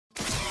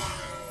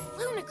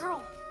Luna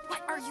girl,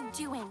 what are you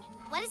doing?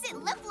 What does it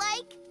look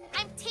like?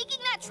 I'm taking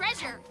that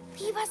treasure.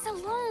 Leave us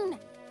alone,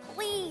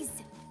 please.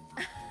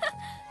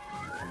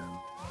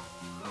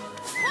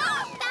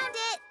 Whoa, found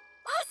it.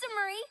 Awesome,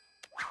 Marie.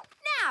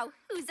 Now,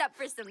 who's up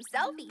for some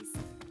selfies?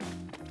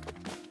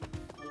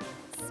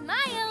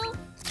 Smile.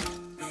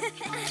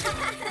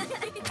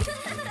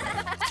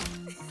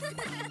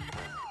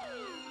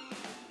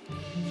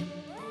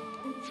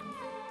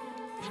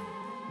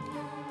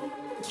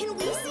 Can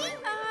we see?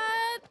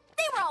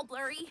 They were all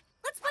blurry.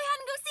 Let's play hide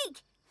and go seek.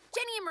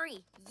 Jenny and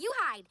Marie, you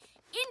hide.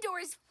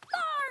 Indoors,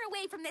 far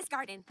away from this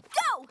garden.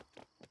 Go!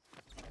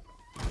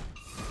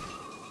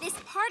 This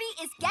party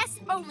is guests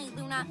only,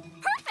 Luna.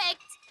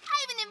 Perfect. I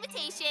have an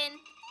invitation.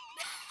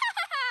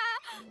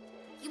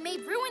 You may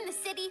ruin the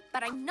city,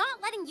 but I'm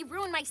not letting you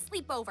ruin my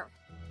sleepover.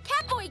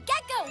 Catboy,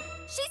 Gekko,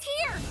 she's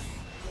here.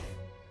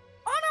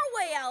 On our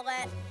way,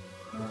 Owlette.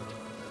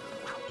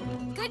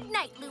 Good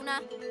night,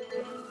 Luna.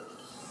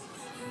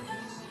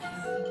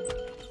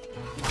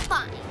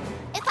 Fine.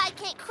 If I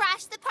can't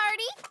crash the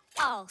party,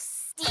 I'll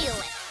steal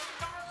it.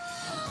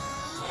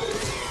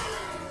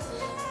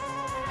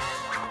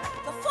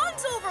 The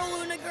fun's over,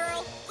 Luna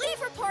girl. Leave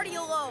her party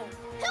alone.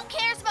 Who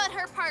cares about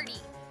her party?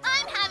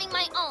 I'm having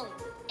my own.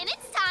 And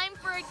it's time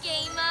for a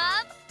game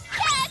of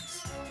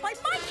catch! My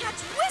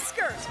catch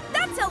whiskers!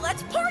 That's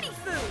Owlette's party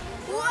food!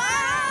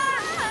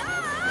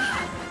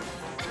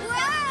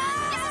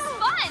 This is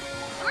fun!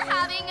 We're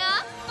having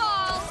a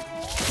ball!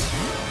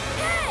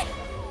 Hey!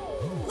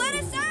 Let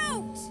us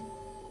out!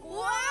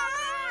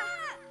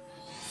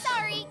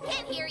 Sorry,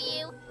 can't hear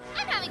you.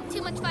 I'm having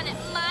too much fun at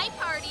my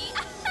party.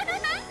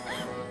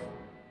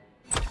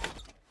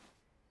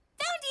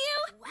 Found you!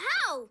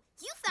 Wow,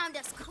 you found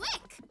us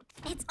quick.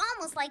 It's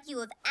almost like you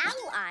have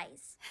owl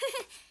eyes.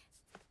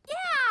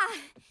 Yeah!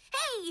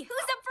 Hey,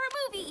 who's up for a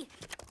movie?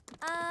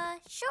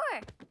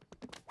 Sure.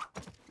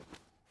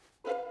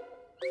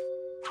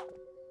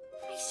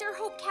 I sure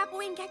hope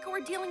Catboy and Gekko are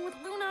dealing with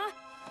Luna.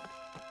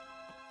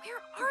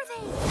 Where are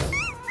they?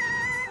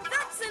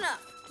 That's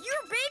enough!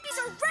 Your babies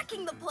are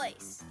wrecking the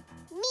place!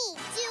 Me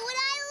do what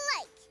I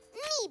like.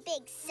 Me,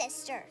 big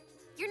sister.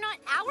 You're not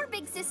our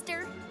big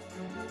sister.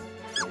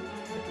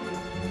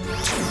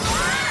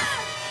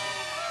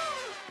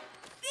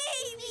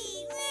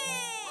 Baby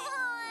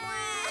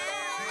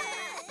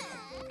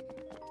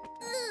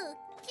Ooh,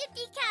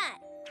 Kitty Cat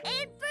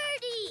and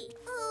Birdie.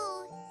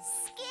 Ooh,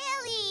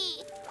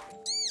 Skelly.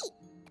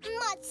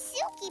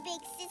 Matsuki,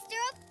 big sister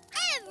of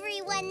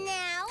everyone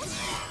now.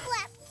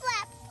 Flap,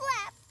 flap,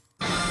 flap.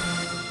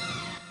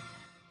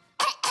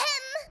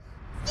 Ahem.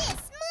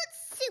 This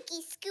Matsuki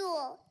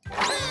school.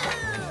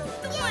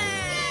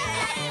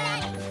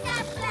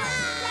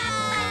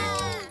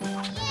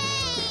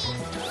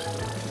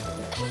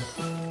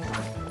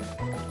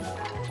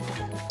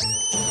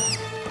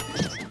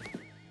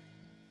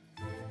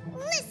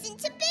 Listen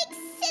to Big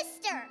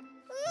Sister.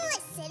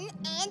 Listen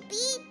and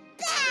be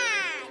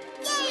bad.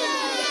 Yay!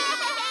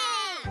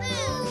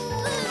 Boo!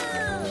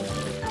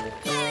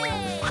 Boo! Yay!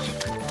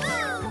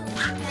 Boo!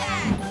 Bad,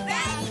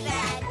 bad,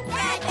 bad,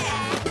 bad,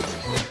 bad.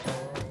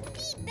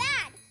 Be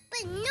bad,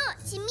 but not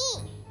to me.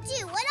 Do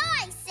what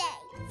I say.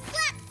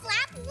 Flap,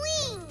 flap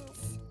wings.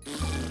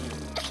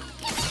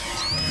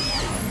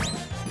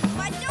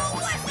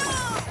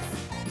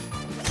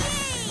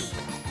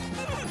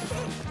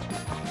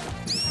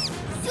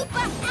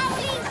 Super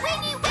Owly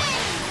Wingy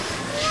Wing!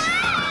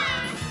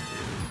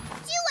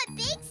 Do what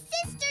Big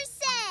Sister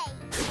say!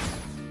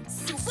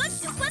 Super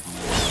Speedy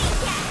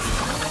Cat!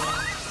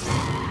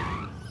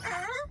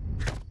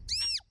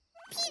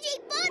 PJ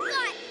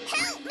Bonbon,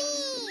 help me!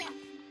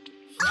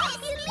 It's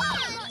me!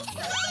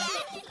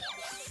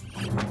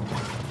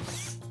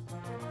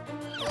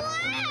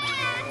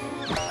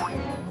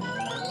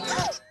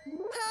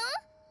 Huh?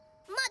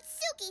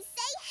 Matsuki,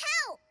 say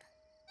help!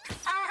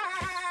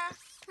 Huh?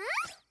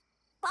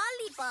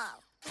 Volleyball.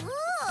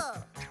 Ooh.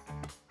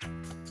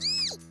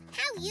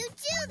 How you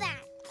do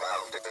that?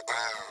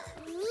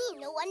 Me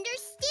no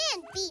understand,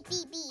 beep,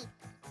 beep, beep.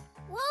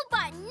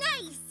 Robot,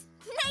 nice!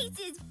 Nice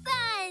is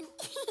fun!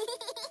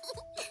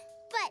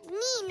 But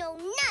me no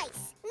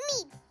nice. Me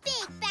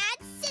big bad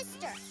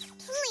sister.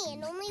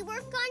 Plan only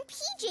work on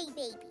PJ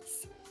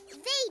babies.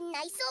 They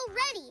nice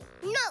already.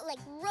 Not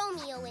like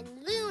Romeo and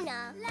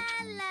Luna. La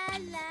la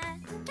la,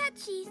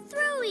 catchy,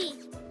 throwy.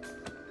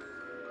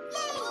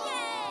 Yay!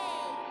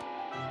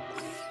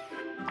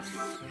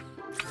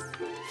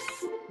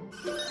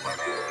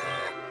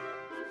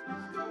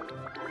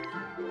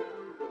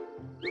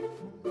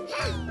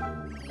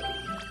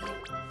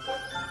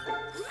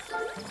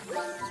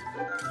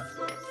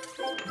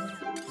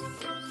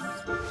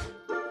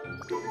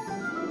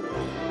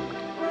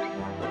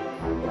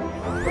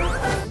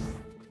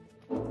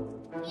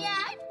 Yeah,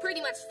 I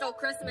pretty much stole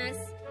Christmas.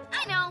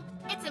 I know,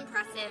 it's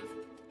impressive.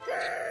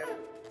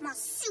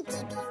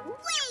 Matsuki be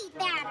way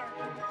better.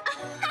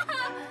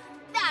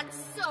 That's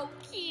so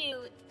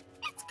cute.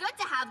 It's good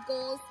to have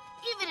goals,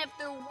 even if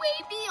they're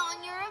way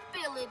beyond your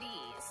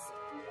abilities.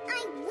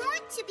 I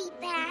want to be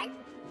bad,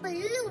 but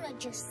Luna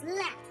just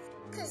left.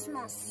 'Cause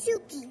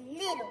Masuki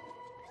little.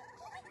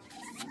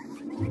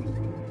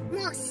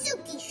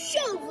 Masuki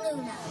show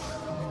Luna.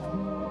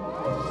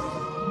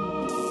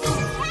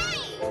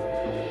 Hey!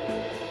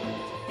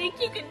 Think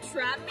you can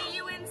trap me,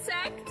 you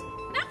insect?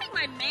 Nothing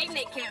my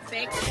magnet can't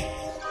fix.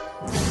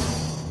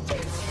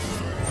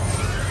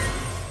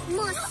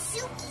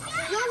 Masuki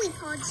throwing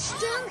hard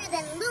stronger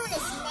than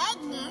Luna's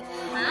magnet.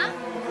 Huh?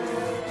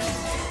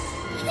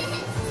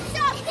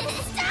 Stop!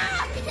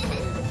 Stop!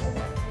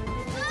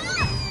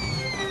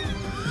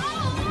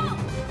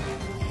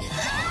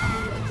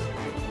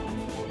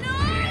 No!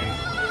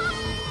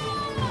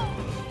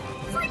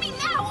 Free me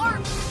now, or...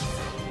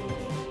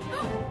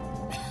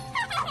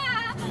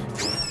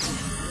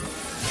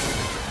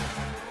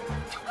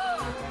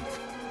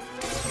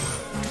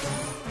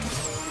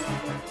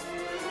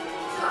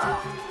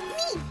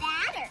 Me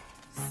batter.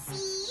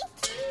 See?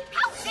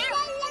 How dare...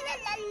 La la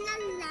la la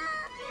la.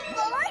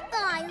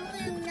 Bye-bye,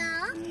 Luna.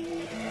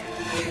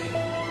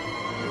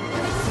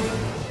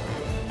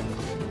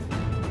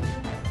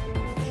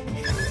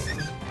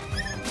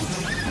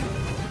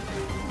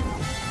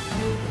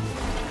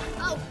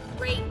 Oh,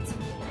 great.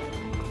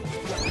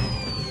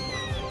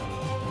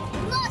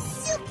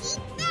 Masuki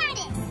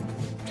badness.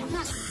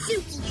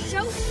 Masuki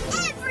show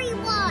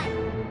everyone.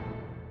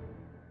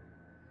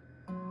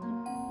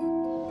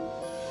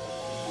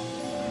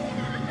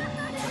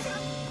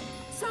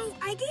 So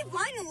I gave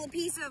Lionel a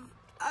piece of,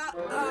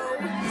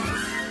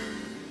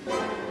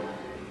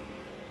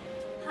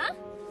 Huh?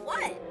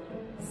 what?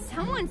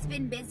 Someone's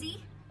been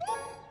busy.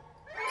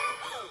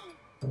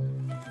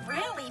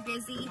 Really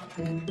busy.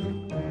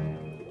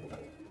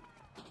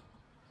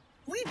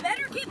 We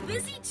better get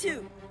busy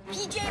too.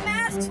 PJ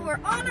Masks, we're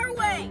on our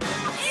way.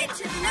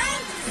 Into the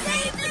night to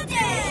save the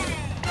day.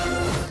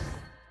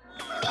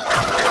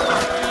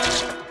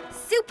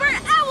 Super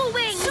Owl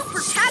Wing!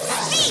 Super Cat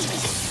Speed!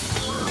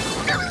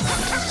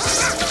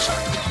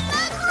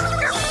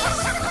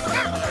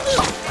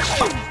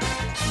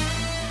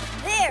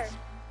 There,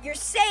 you're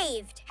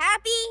saved.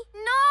 Happy?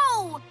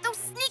 No! Those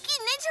sneaky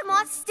ninja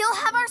moths still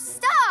have our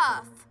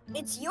stuff!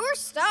 It's your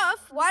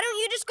stuff. Why don't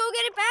you just go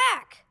get it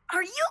back?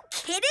 Are you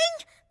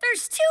kidding?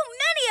 There's too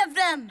many of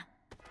them.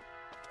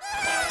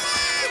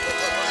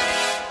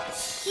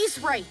 He's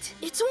right.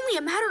 It's only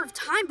a matter of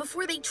time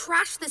before they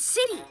trash the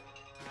city.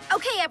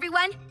 Okay,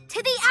 everyone,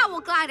 to the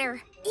Owl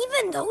Glider.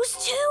 Even those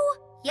two?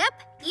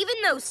 Yep,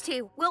 even those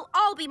two. We'll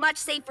all be much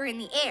safer in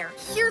the air.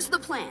 Here's the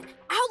plan.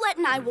 Owlette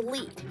and I will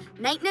lead.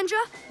 Night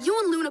Ninja, you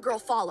and Luna Girl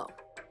follow.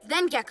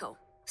 Then Gekko.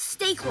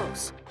 Stay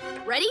close.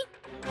 Ready?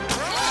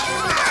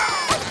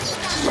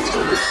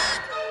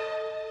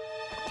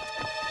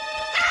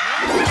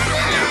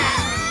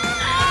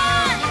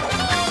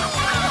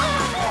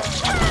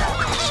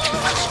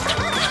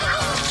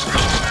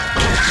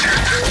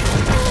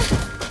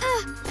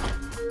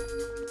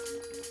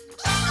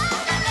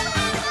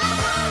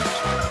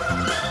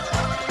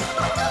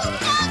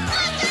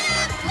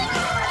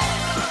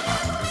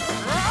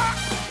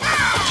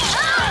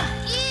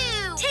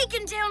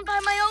 Taken down by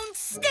my own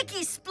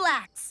sticky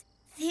splats.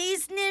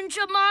 These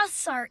ninja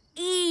moths are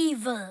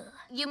evil.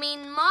 You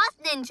mean moth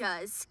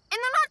ninjas. And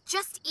they're not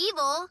just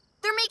evil.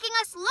 They're making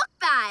us look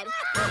bad.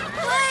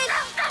 What?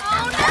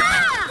 Oh,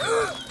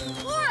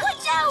 no!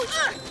 Watch out!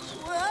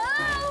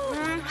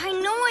 I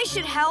know I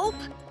should help,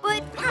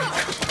 but...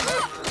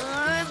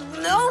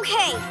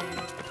 okay.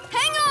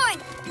 Hang on!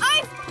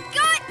 I've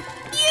got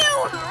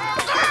you!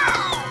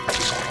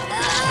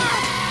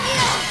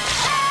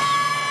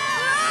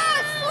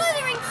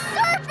 Slithering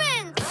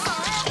serpents!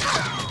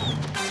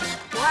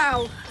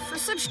 Wow, for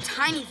such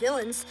tiny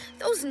villains,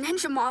 those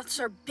ninja moths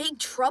are big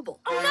trouble.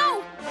 Oh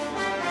no!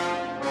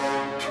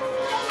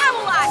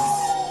 Owl Eyes!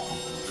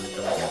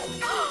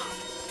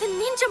 The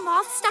ninja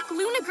moth stuck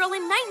Luna Girl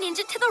and Night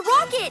Ninja to the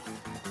rocket!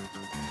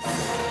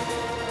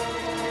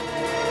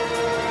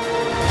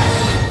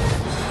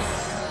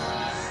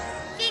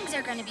 Things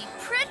are gonna be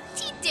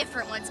pretty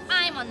different once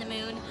I'm on the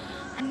moon.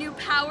 And new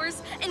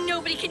powers, and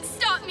nobody can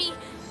stop me.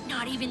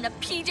 Not even the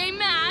PJ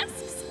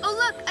Masks. Oh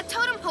look, a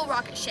totem pole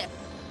rocket ship.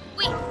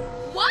 Wait,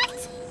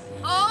 what?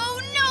 Oh,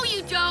 no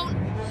you don't.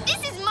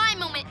 This is my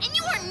moment, and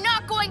you are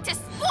not going to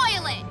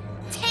spoil it.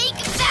 Take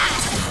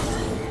that!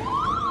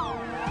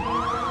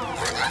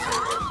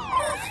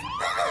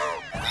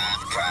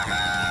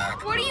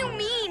 What do you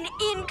mean,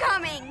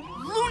 incoming?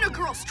 Luna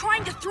Girl's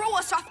trying to throw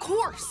us off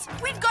course.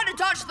 We've got to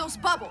dodge those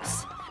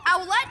bubbles.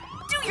 Owlette,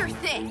 do your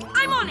thing.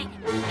 I'm on it!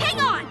 Hang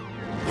on!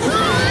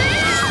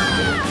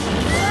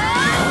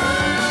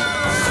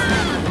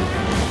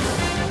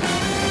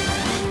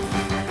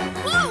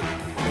 Whoa!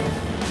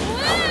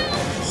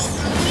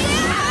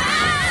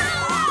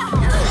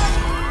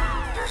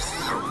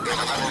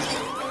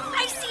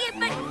 I see it,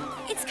 but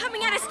it's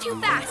coming at us too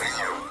fast.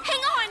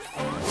 Hang on!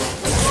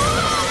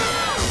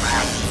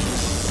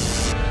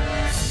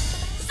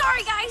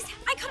 Sorry, guys.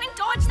 I couldn't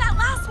dodge that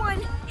last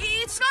one.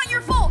 It's not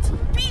your fault.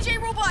 PJ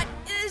Robot,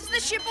 is the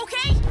ship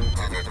okay?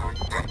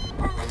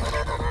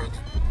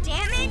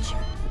 Damage?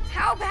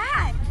 How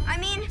bad? I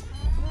mean,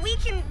 we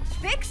can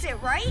fix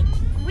it, right?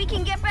 We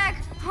can get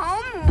back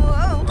home?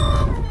 Whoa.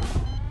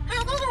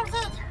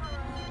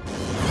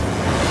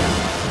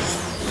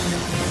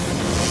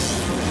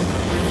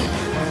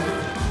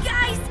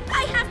 Guys,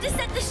 I have to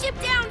set the ship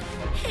down.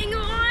 Hang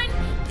on.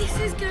 This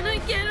is gonna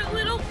get a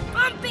little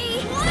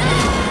bumpy.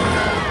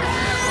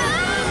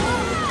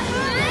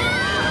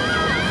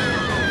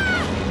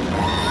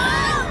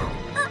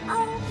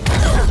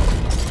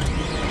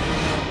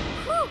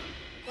 Whew.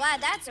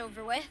 Glad that's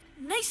over with.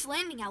 Nice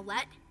landing,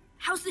 Owlette.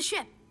 How's the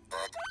ship?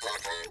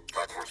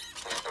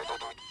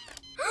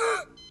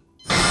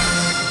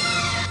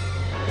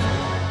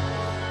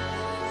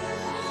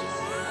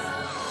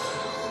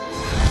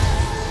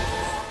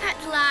 At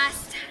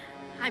last,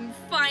 I'm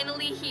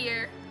finally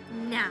here.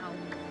 Now,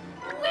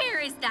 where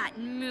is that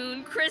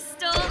moon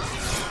crystal?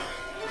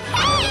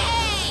 Hey!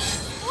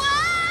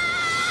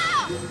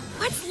 Whoa!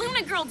 What's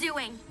Luna Girl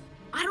doing?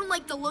 I don't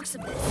like the looks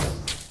of this.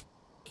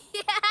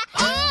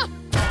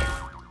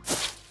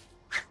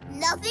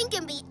 Nothing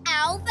can beat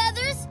owl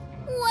feathers?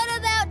 What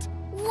about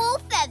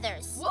wolf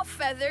feathers? Wolf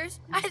feathers?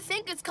 I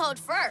think it's called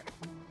fur.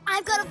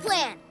 I've got a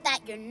plan that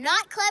you're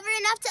not clever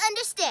enough to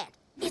understand.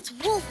 It's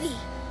wolfy.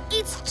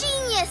 It's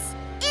genius.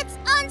 It's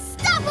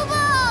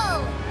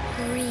unstoppable!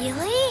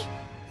 Really?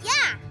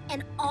 Yeah,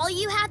 and all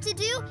you have to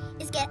do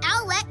is get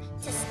Owlette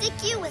to stick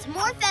you with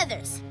more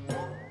feathers.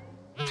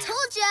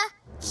 Told ya,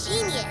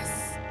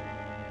 genius.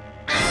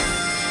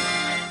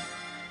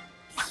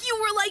 You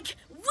were like,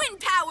 wind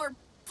power,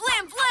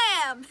 blam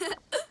blam!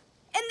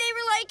 And they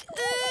were like,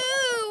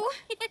 ooh.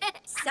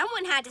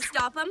 Someone had to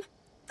stop them.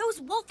 Those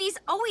wolfies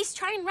always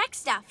try and wreck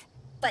stuff.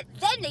 But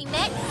then they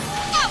met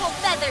owl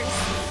feathers.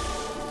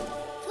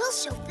 We'll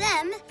show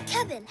them.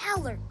 Kevin,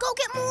 Howler, go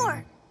get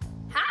more.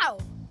 How?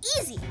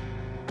 Easy.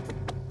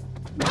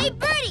 Hey,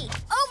 Birdie,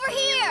 over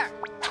here.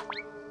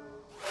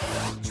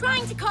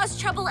 Trying to cause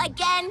trouble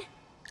again?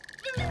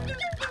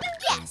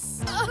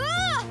 Yes.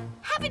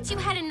 Haven't you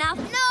had enough?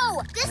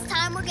 No, this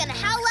time we're gonna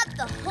howl up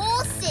the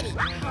whole city.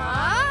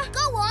 Huh?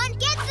 Go on,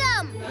 get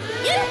them.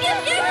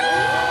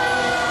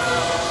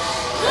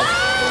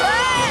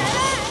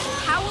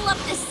 Howl up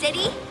the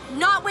city?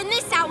 Not when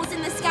this owl's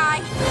in the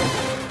sky.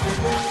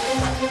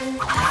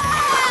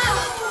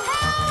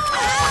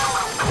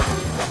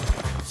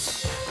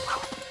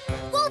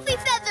 Wolfie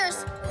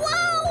feathers!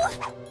 Whoa!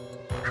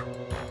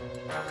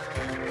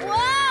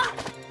 Wow!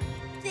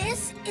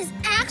 This is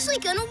actually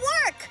gonna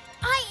work!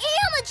 I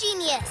am a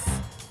genius!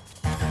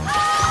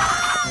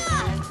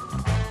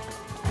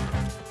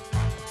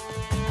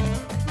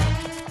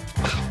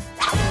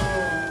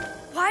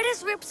 Why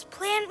does Rip's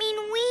plan mean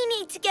we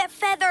need to get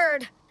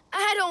feathered?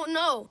 I don't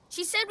know.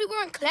 She said we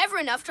weren't clever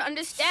enough to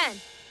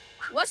understand.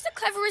 What's the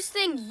cleverest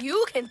thing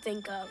you can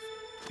think of?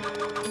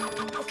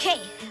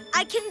 Okay,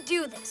 I can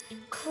do this.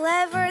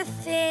 Clever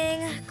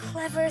thing,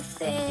 clever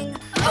thing.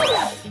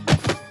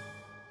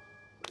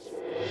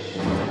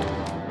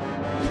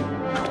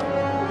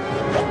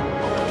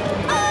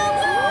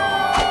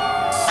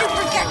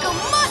 Super Gekko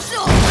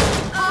muscle!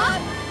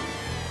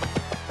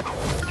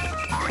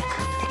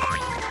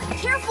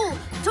 Careful,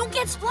 don't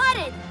get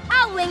splatted.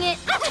 I'll wing it.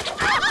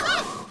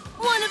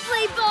 Wanna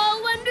play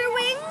ball, Wonder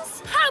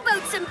Wings? How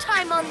about some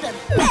time on the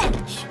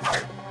bench?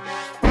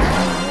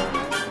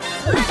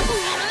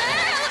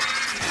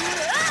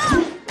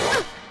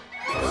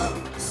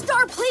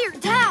 Star player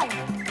down!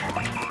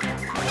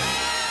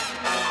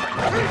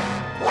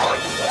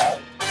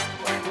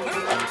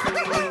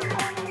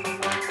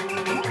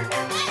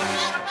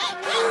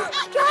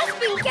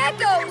 Gasping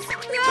geckos!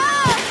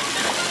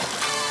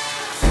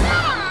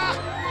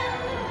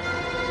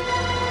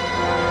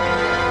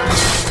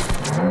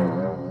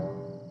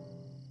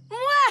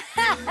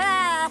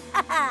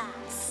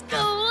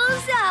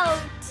 School's out.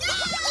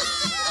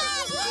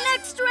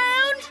 Next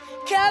round,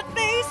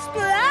 cafe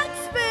splat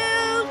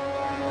spill.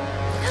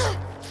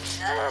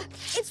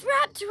 It's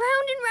wrapped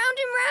round and round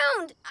and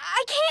round.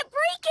 I can't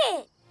break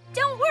it.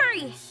 Don't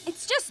worry,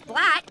 it's just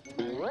splat.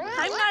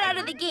 I'm not out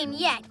of the game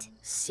yet.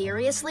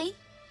 Seriously?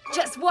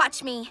 Just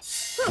watch me.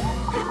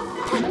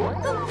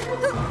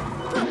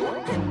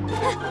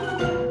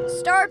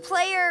 Star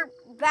player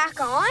back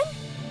on?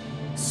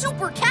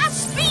 Super catch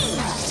speed!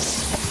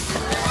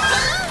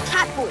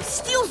 Catboy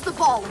steals the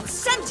ball and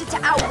sends it to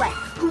Owlette,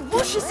 who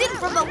whooshes in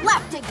from the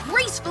left to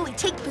gracefully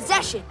take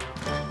possession.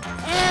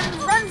 And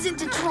runs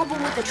into trouble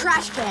with the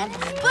trash can,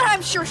 but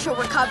I'm sure she'll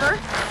recover.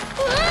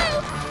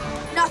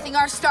 Nothing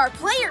our star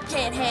player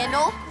can't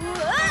handle.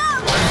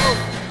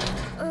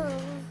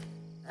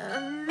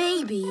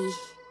 Maybe.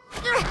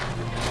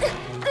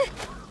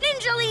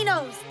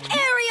 Ninjalinos!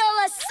 Aerial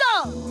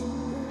assault!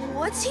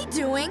 What's he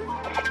doing?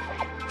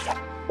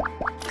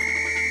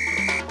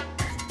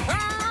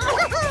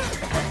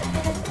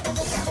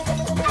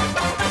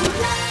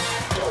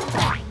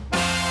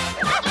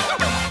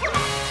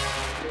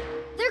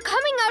 They're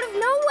coming out of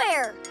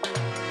nowhere.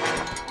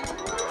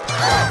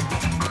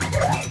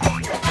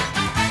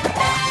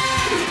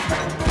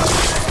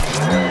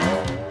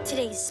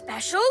 Today's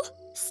special?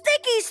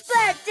 Sticky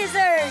Splat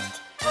Dessert!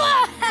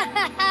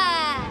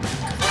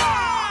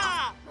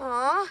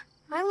 Aw,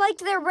 I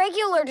liked their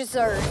regular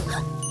dessert.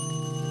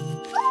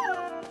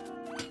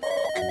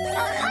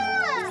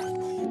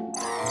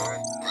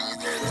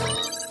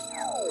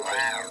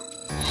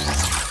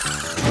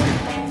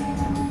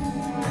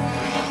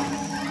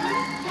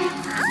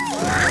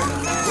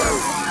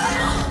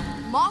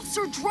 Moths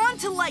are drawn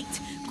to light.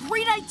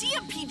 Great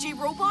idea, PJ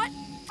Robot.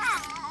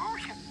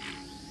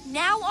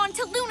 Now on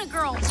to Luna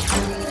Girl.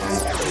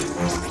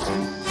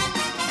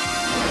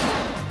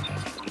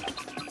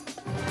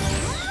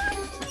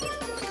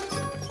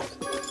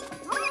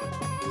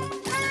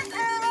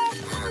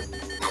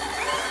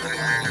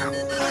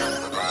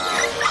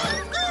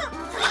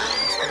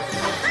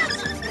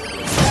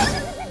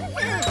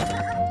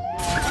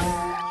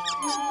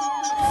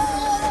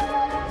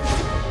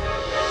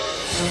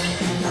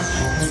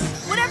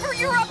 Whatever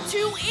you're up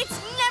to, it's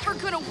never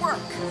gonna work.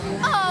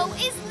 Oh,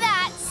 is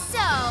that so?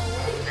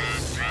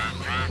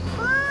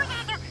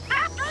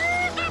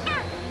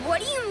 What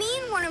do you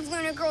mean one of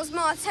Luna Girl's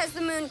moths has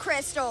the moon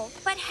crystal?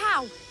 But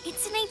how?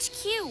 It's an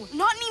HQ.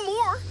 Not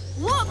anymore.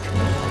 Look.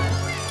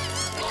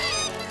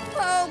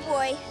 Oh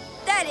boy,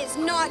 that is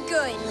not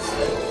good.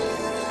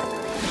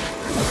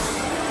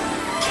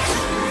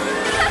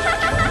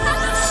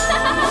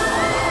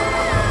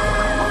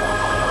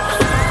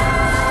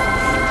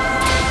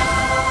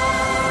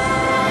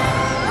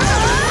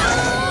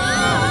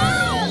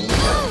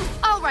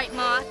 All right,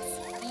 Moths.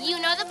 You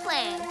know the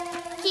plan.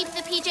 Keep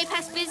the PJ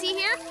Pest busy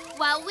here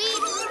while we...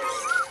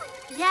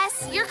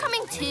 Yes, you're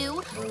coming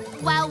too.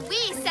 While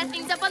we set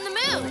things up on the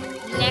moon.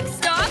 Next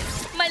stop,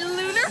 my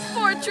lunar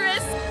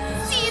fortress.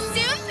 See you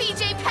soon,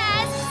 PJ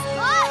Pest.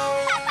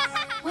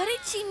 What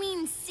did she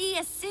mean, see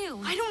you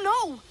soon? I don't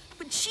know,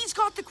 but she's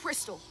got the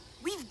crystal.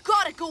 We've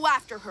got to go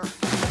after her.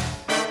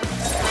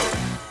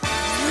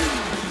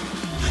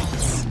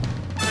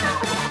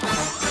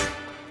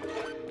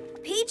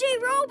 PJ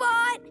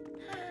Robot!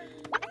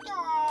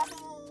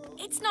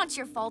 It's not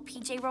your fault,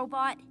 PJ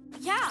Robot.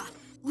 Yeah,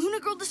 Luna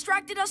Girl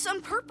distracted us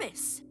on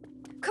purpose.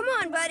 Come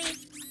on, buddy.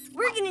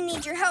 We're gonna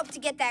need your help to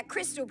get that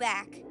crystal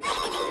back.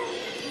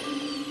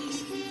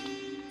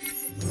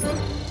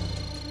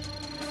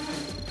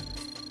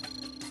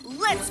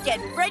 Let's get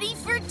ready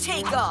for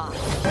takeoff.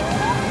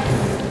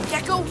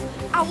 Gekko,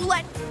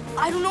 Owlette,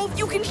 I don't know if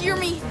you can hear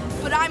me,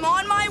 but I'm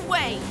on my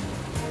way.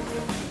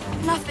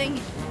 Nothing.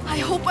 I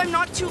hope I'm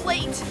not too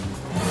late.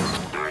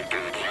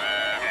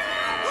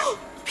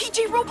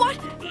 PJ Robot,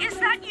 is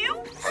that you?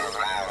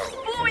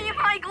 Boy, am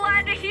I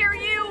glad to hear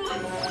you.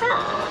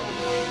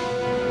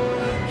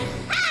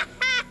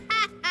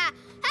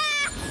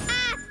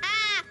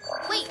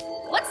 Wait,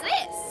 what's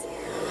this?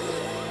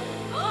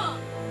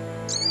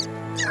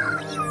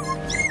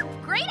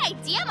 Great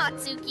idea,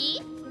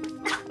 Matsuki.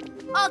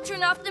 I'll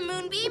turn off the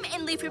moonbeam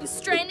and leave him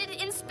stranded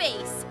in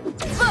space.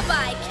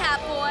 Bye-bye,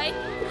 Catboy.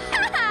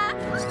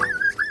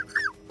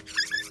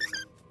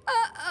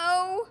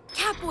 Uh-oh.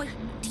 Catboy,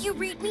 do you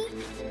read me?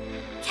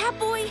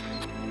 Catboy?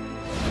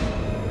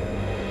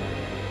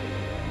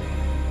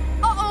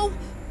 Uh-oh,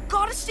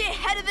 gotta stay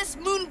ahead of this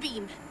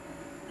moonbeam.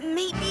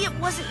 Maybe it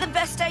wasn't the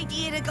best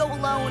idea to go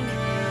alone.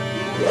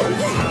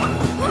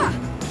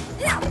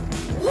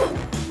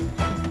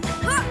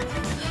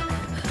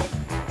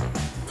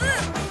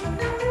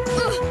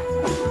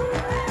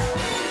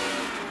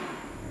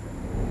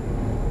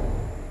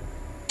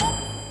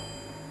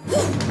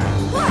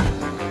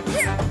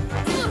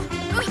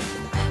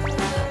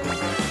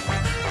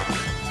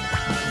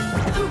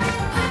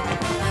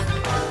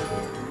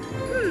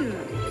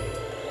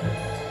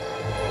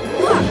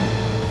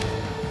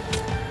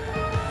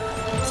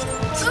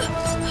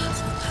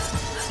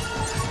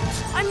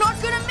 I'm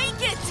not gonna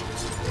make it!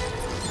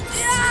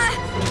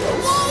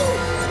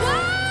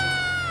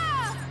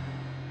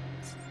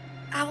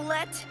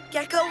 Owlette,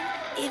 Gekko,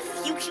 if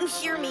you can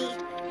hear me,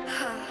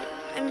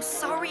 I'm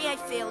sorry I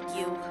failed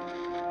you.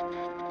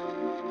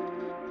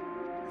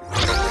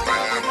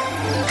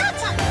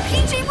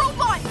 PJ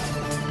Robot!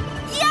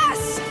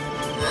 Yes!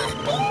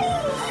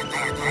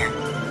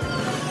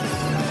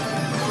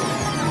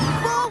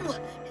 Whoa!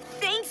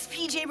 Thanks,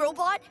 PJ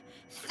Robot.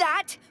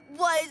 That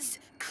was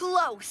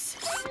close.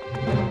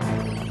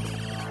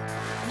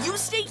 You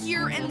stay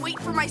here and wait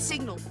for my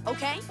signal,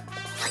 okay?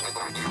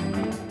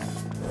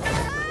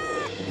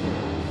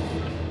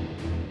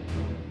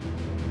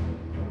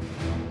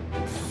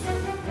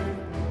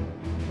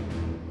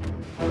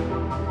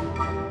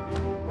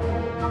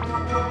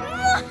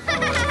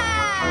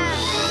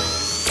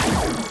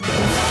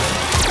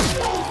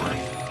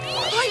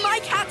 By my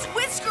cat's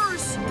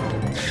whiskers!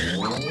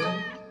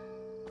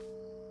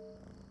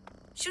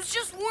 She was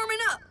just warming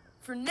up.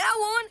 From now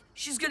on,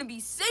 she's gonna be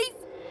safe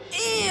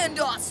and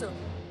awesome.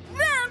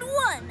 Round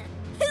one.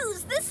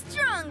 Who's the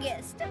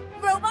strongest?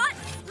 Robot,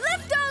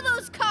 lift all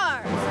those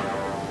cars.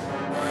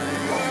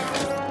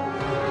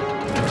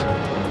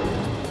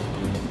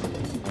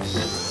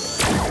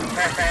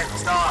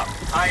 Stop!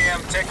 I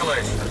am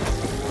ticklish.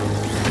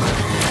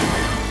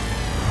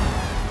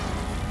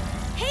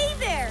 Hey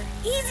there,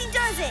 easy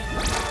does it.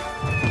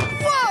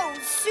 Whoa,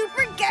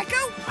 Super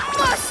Gekko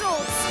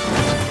muscles.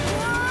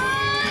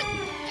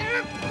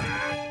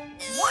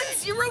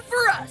 2-0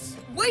 for us.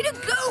 Way to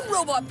go,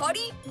 robot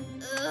buddy.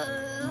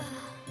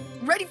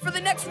 Ready for the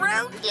next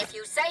round? If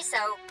you say so,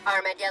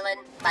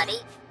 Armadillon, buddy.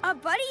 A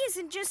buddy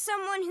isn't just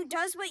someone who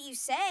does what you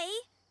say.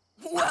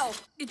 Well,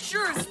 it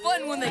sure is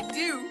fun when they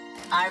do.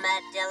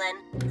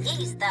 Armadillon,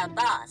 he's the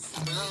boss.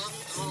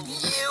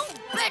 You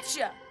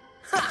betcha!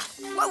 Ha!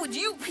 What would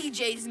you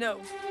PJs know?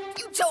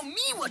 You tell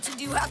me what to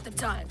do half the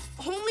time.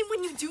 Only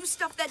when you do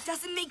stuff that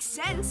doesn't make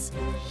sense.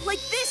 Like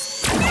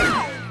this.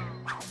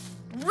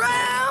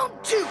 Round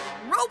 2,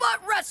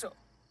 robot wrestle.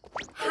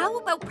 How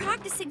about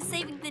practicing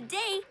saving the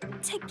day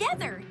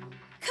together?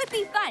 Could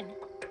be fun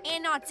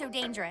and not so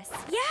dangerous.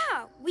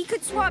 Yeah, we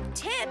could swap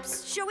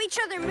tips, show each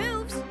other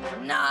moves.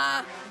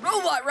 Nah,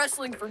 robot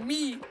wrestling for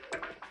me.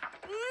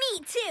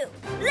 Me too.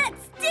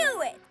 Let's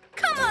do it.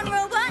 Come on,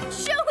 robot.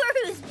 Show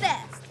her who's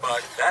best.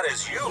 But that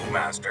is you,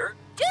 Master.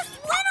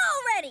 Just win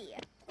already.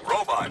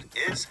 Robot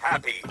is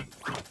happy.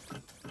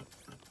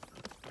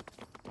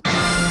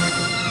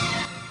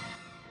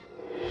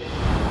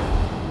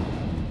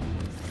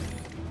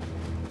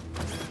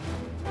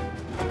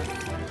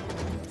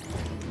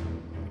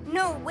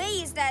 No way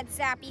is that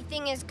zappy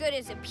thing as good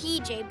as a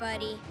PJ,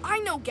 buddy. I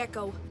know,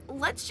 Gekko.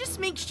 Let's just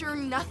make sure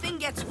nothing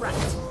gets wrecked.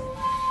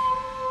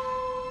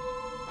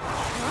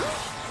 Huh?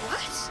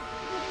 What?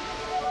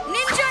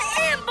 Ninja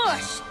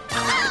ambush!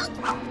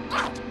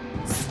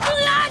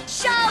 Splat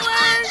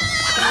shower!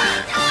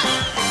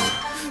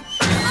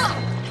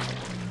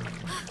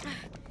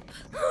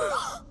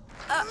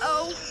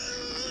 Uh-oh.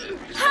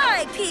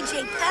 Hi,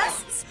 PJ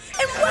Pests,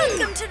 and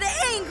welcome to the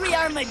Angry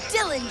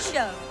Armadillon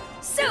Show.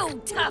 So,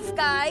 tough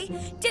guy,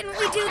 didn't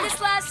we do this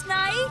last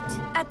night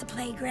at the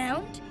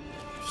playground?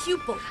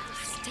 Pupil,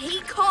 stay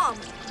calm,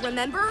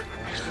 remember?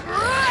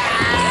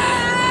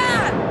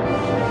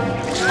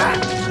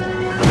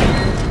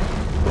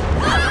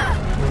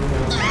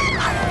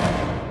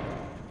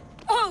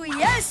 Oh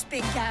yes,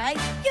 big guy,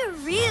 you're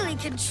really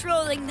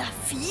controlling the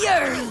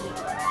fury.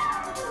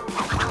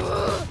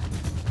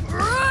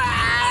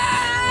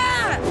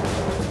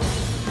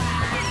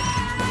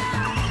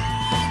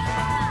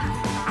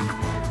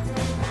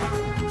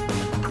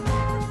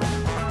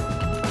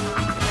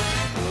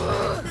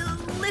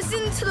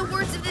 To the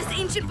words of this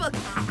ancient book,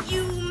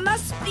 you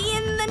must be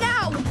in the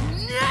now.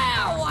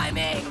 Now I'm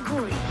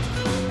angry.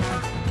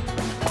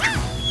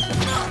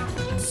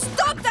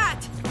 Stop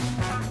that!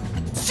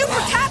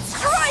 Super Cat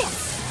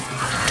strikes!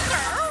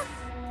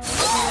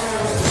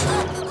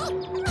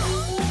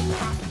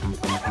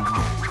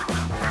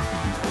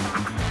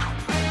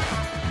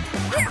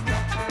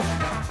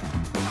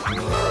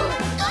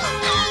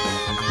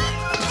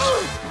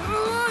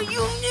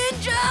 You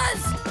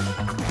ninjas!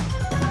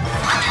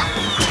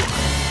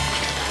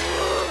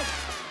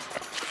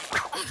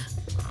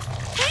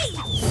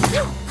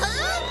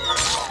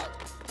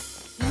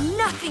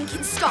 Nothing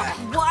can stop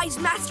wise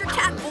Master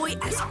Catboy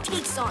as he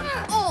takes on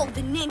all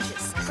the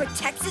ninjas,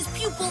 protects his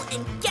pupil,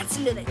 and gets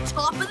into the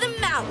top of the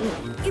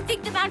mountain. You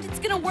think the mountain's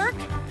gonna work?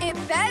 It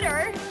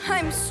better.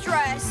 I'm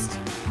stressed.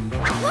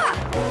 Huh.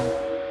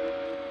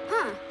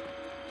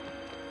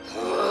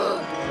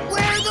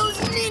 Where are those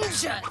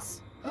ninjas?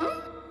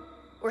 Huh?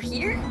 We're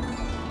here?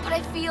 But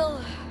I feel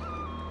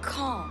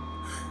calm.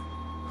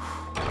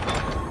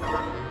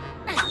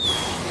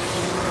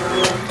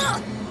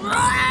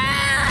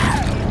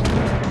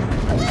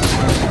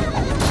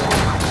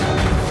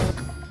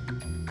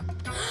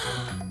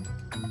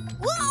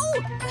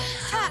 Whoa!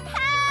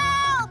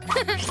 Help!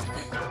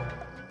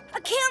 I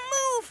can't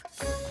move!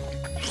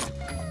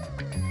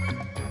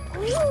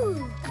 Ooh.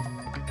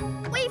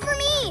 Wait for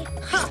me!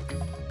 Huh.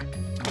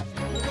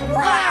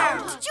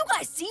 Wow! Did you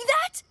guys see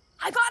that?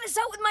 I got us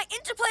out with my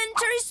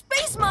interplanetary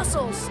space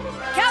muscles!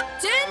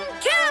 Captain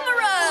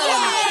Cameron!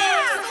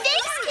 Yeah!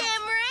 Thanks,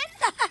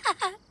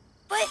 Cameron!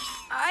 But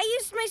I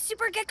used my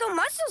Super Gekko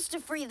muscles to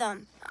free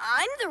them.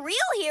 I'm the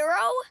real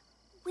hero.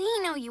 We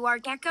know you are,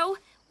 Gekko.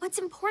 What's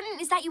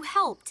important is that you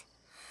helped.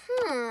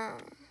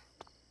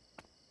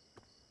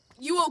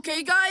 You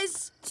okay,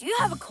 guys? Do you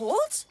have a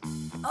cold?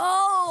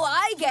 Oh,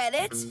 I get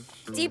it.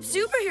 Deep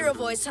superhero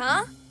voice,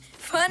 huh?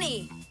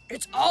 Funny.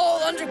 It's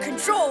all under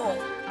control.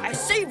 I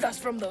saved us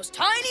from those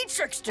tiny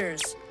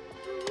tricksters.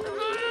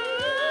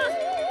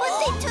 But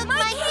they took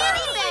my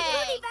candy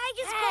bag.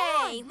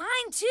 Hey,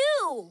 mine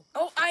too.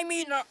 Oh, I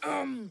mean,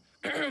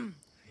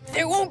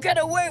 they won't get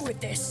away with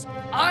this.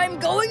 I'm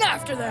going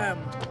after them.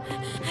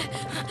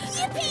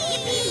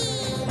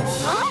 Yippee!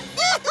 Huh?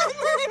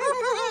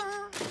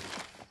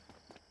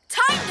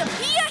 Time to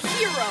be a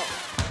hero.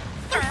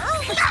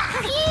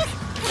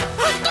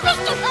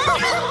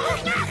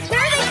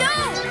 Where'd they go?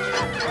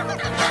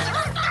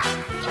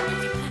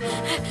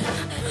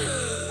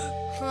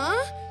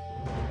 Huh?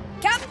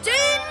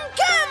 Captain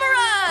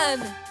Cameron!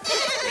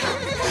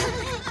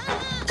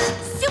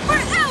 Super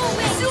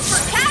Owlette! Super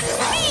Cat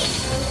speed!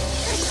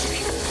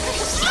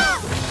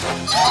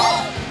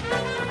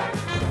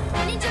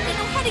 Ninja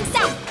Gekko heading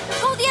south.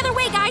 Go the other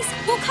way, guys.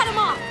 We'll cut him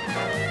off.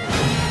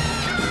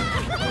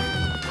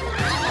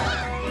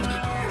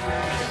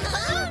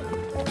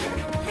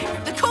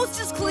 The coast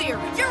is clear.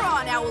 You're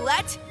on, Owlette.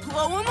 Owlette.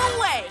 Blow him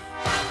away.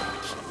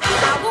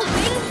 Owl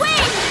wing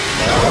wing!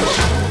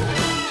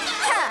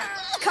 Ha!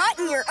 Caught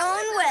in your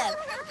own web.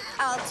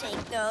 I'll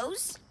take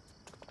those.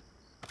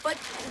 But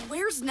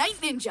where's Night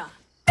Ninja?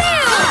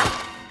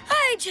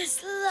 I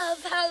just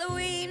love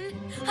Halloween.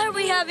 Are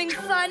we having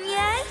fun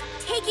yet?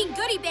 Taking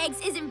goodie bags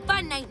isn't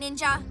fun, Night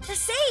Ninja. The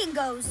saying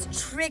goes,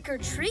 trick or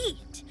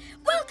treat.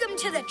 Welcome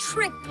to the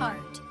trick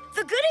part.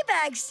 The goodie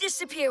bags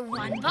disappear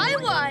one by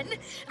one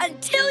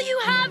until you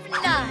have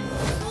none.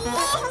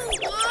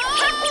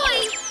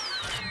 Catboy!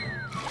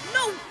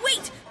 No,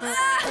 wait!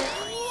 Huh?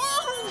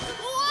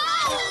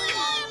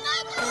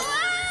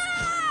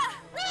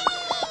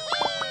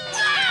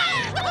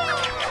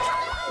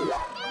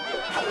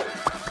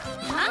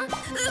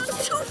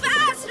 Too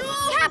fast!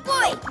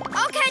 Catboy,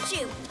 I'll catch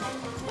you.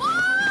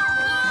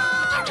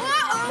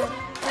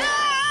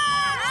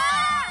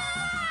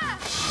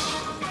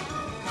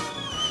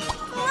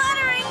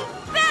 Fluttering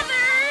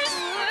feathers!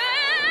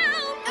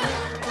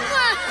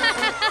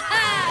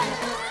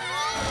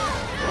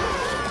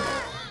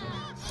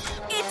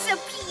 It's a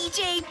PJ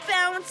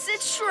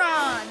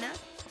Bounce-a-tron.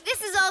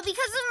 This is all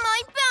because of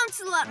my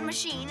bounce-a-lot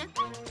machine.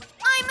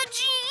 I'm a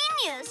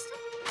genius.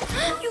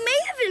 You may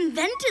have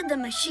invented the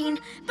machine,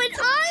 but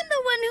I'm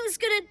the one who's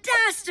good at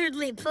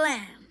dastardly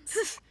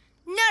plans.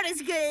 Not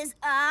as good as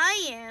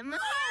I am.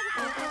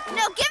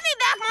 Now give me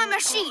back my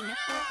machine.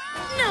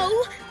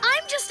 No,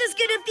 I'm just as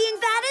good at being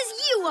bad as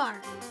you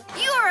are.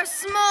 You're a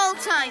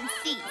small-time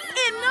thief.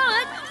 If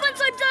not,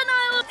 once I'm done,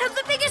 I'll have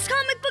the biggest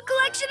comic book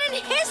collection in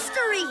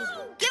history.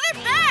 Give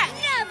it back.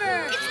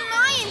 Never. It's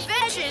my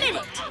invention.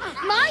 Admit it.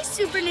 My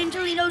Super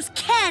Nintelinos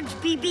can't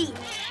be beat.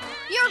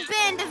 Your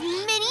band of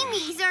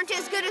mini-me's aren't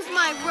as good as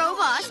my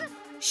robot.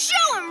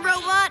 Show 'em,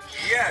 robot.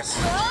 Yes.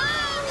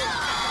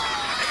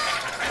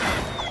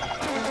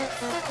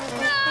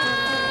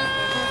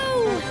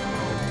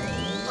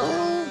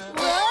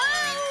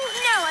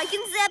 Now I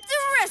can zap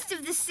the rest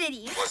of the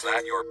city. Was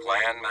that your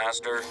plan,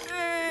 Master?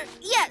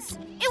 Yes,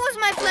 it was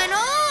my plan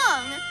all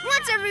along.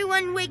 Once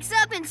everyone wakes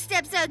up and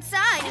steps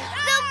outside,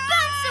 they'll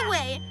bounce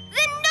away.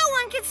 Then no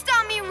one can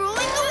stop me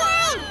ruling the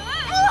world.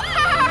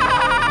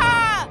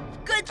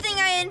 Good thing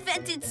I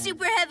invented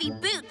super heavy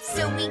boots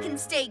so we can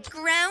stay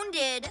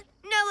grounded.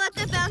 Now let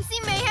the bouncy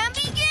mayhem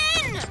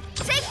begin.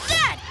 Take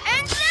that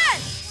and that.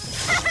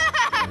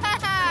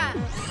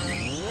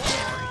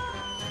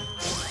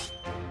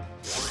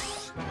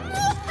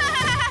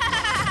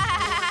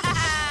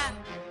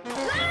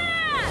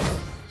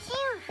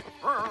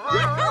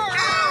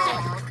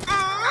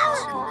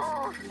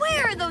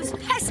 Where are those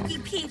pesky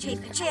PJ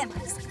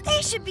pajamas?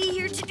 They should be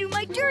here to do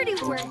my dirty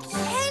work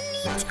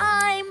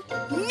anytime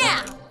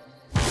now.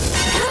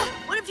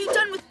 What have you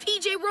done with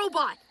PJ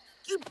Robot?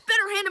 You'd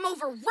better hand him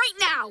over right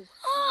now.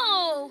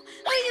 Oh,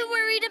 are you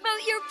worried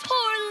about your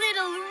poor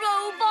little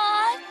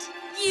robot?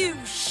 You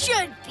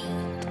should be.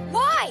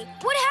 Why?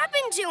 What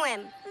happened to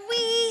him?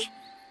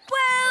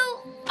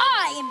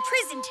 I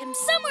imprisoned him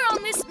somewhere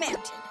on this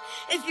mountain.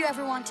 If you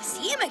ever want to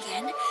see him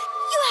again,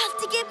 you have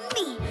to give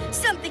me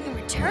something in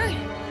return.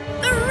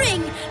 The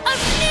Ring of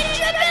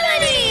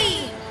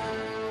Ninjability!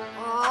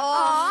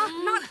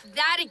 Not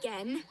that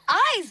again.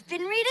 I've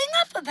been reading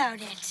up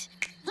about it.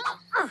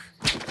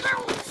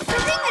 The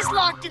ring is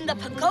locked in the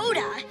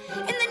pagoda,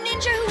 and the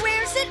ninja who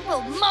wears it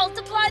will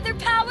multiply their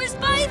powers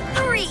by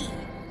 3.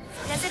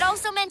 Does it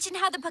also mention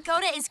how the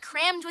pagoda is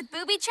crammed with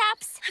booby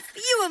traps? A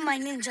few of my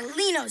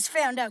Ninjalinos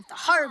found out the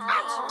hard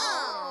way.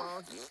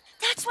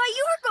 That's why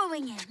you're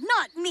going in,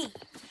 not me.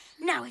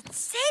 Now it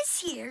says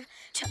here,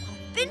 to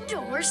open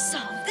doors,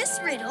 solve this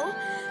riddle.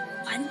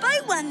 One by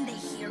one the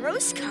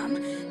heroes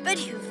come, but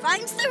who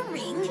finds the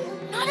ring?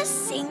 Not a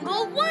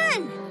single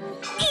one.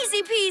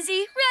 Easy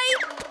peasy,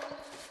 right?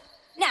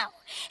 Now,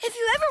 if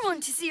you ever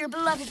want to see your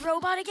beloved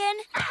robot again,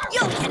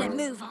 you'll get a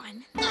move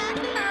on.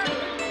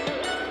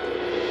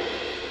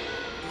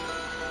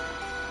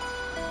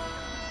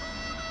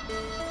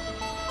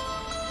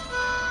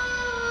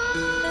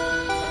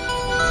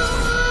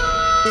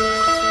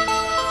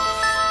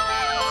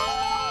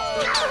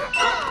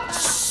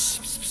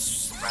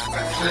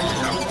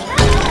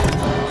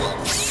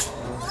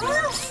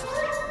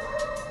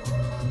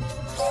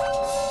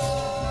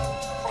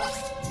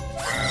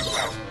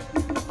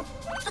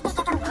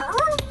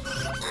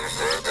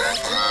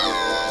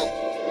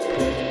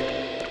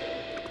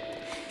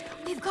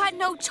 We've got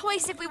no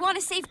choice if we want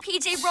to save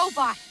PJ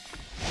Robot.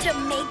 To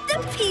make the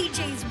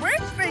PJs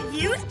work for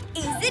you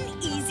is an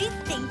easy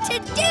thing to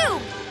do.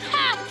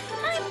 Ha!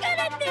 I'm good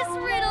at this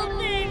riddle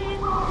thing.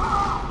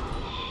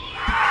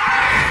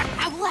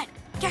 Owlette,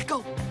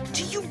 Gekko,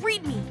 do you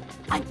read me?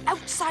 I'm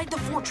outside the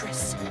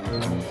fortress.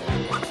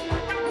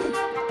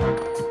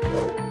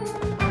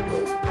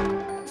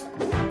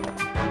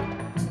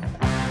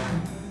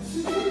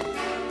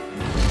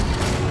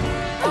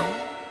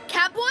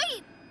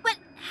 Catboy? But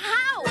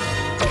how?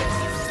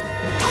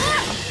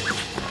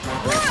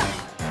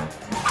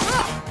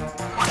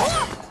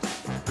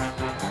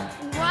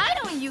 Why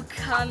don't you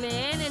come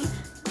in and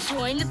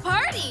join the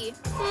party?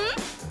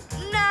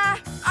 Nah,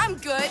 I'm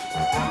good.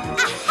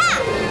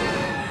 Aha!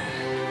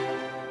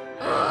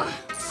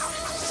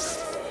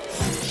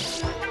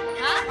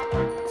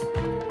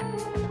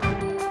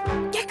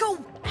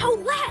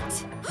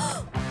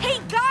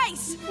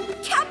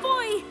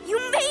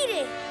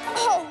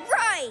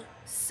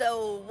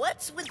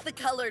 What's with the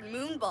colored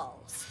moon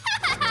balls?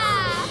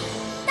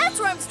 That's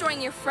where I'm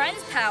storing your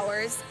friend's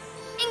powers.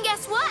 And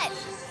guess what?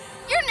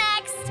 You're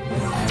next.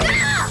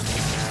 Ah!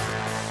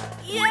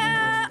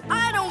 Yeah,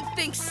 I don't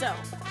think so.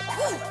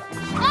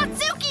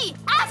 Atsuki,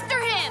 after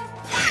him!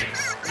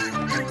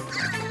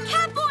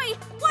 Catboy,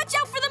 watch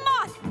out for the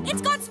moth!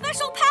 It's got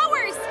special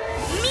powers!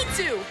 Me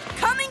too.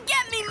 Come and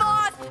get me,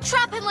 Moth.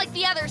 Trap him like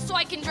the others so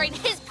I can drain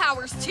his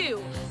powers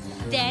too.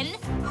 Then,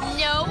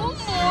 no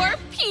more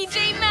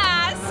PJ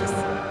Masks!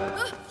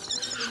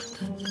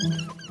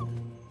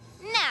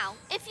 Now,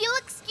 if you'll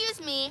excuse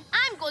me,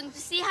 I'm going to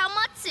see how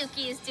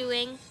Matsuki is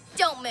doing.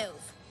 Don't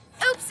move.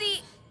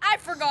 Oopsie, I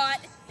forgot.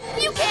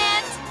 You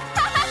can't!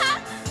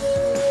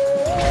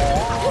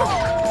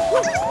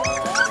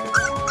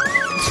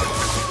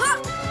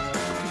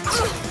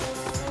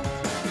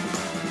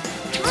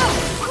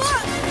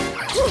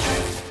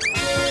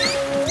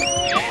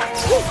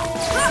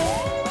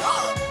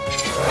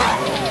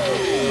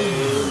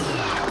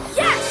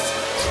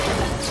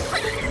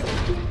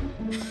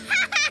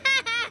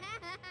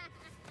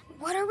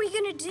 What are we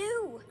gonna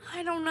do?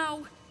 I don't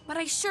know, but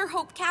I sure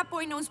hope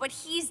Catboy knows what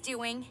he's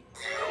doing.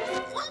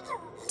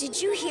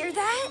 Did you hear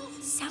that?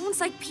 Sounds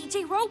like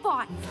PJ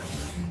Robot.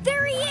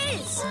 There he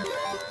is!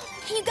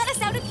 Can you get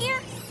us out of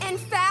here? And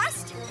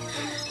fast?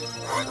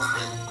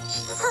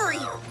 Hurry!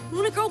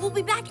 Luna Girl will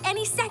be back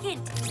any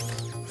second.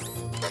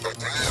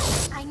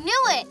 I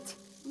knew it!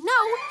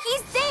 No,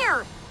 he's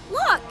there!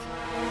 Look!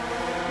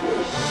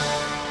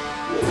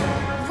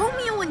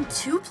 Romeo in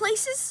 2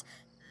 places?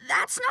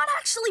 That's not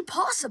actually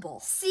possible.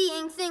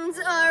 Seeing things,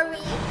 are we?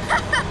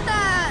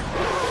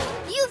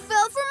 You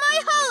fell for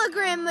my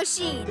hologram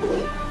machine.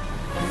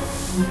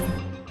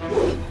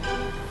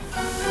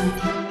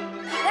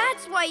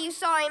 That's why you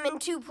saw him in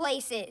 2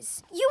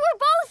 places. You were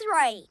both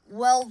right.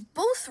 Well,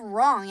 both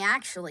wrong,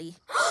 actually.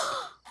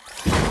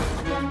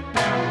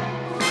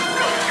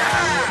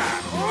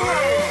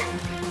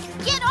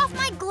 Get off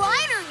my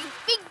glider, you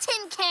big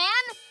tin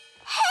can!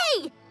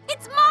 Hey!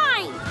 It's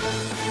mine!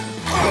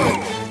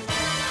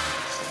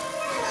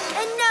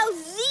 And now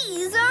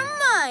these are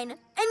mine. And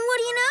what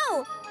do you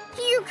know?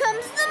 Here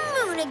comes the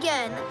moon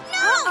again.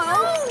 No!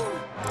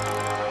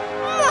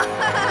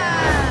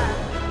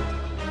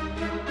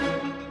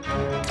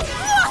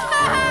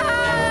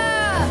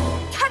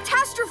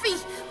 Catastrophe!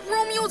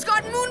 Romeo's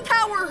got moon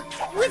power!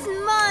 With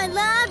my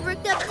lab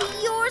rigged up to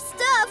your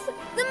stuff,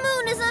 the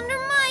moon is under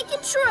my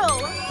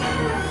control.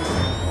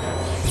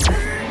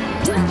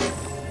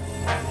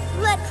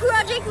 Let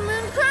Project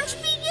Moon Crunch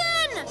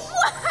begin!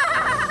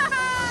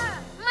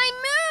 My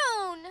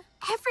moon!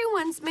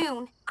 Everyone's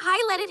moon.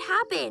 I let it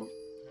happen.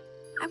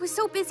 I was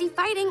so busy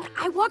fighting,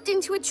 I walked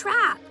into a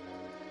trap.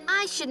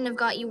 I shouldn't have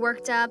got you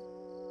worked up.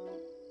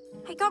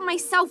 I got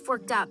myself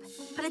worked up,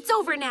 but it's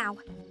over now.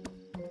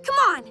 Come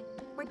on,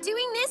 we're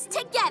doing this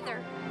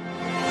together.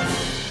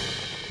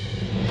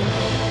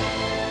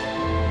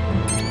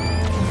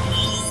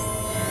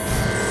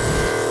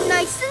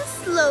 Nice and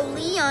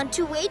slowly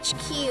onto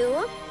HQ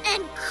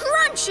and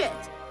crunch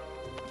it.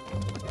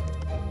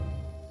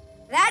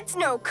 That's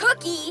no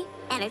cookie.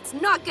 And it's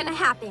not gonna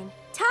happen.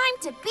 Time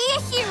to be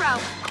a hero.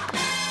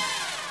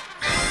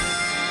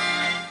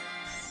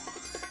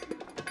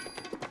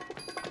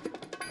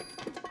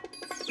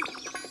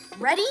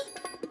 Ready?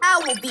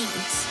 Owl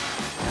beams.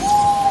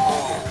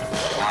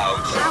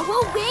 Ouch.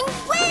 Owl wing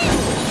win!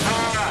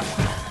 Ah!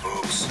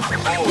 Oops.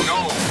 Oh, no.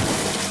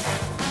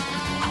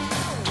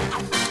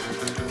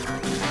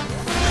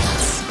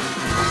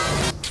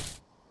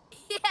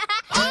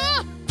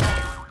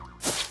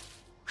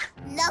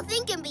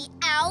 Nothing can beat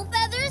owl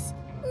feathers?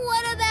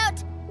 What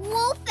about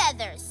wolf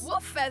feathers?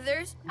 Wolf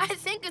feathers? I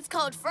think it's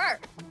called fur.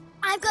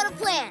 I've got a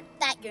plan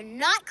that you're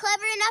not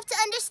clever enough to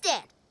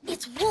understand.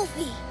 It's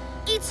Wolfie.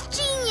 It's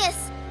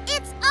genius.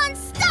 It's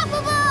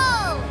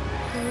unstoppable!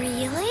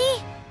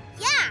 Really?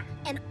 Yeah,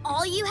 and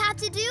all you have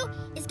to do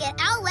is get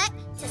Owlette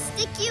to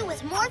stick you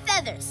with more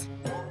feathers.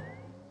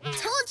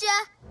 Told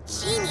ya,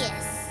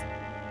 genius.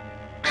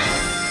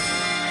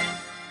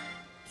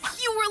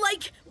 You were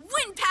like,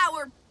 wind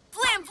power,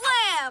 blam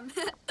blam.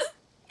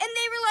 And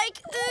they were like,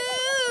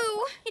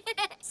 ooh.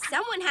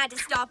 Someone had to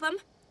stop them.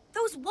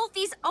 Those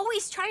wolfies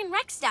always try and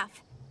wreck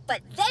stuff.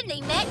 But then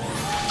they met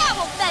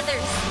owl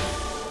feathers!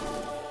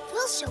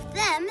 We'll show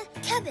them.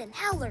 Kevin,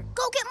 Howler,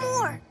 go get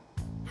more.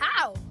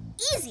 How?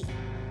 Easy.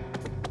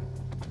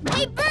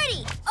 Hey,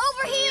 Birdie,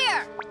 over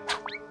here.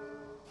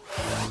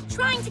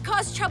 Trying to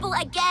cause trouble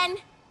again?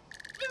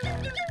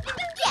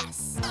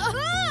 Yes.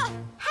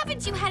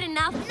 Haven't you had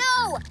enough?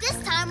 No, this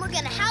time we're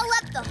gonna howl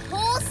up the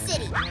whole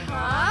city.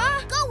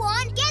 Huh? Go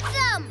on, get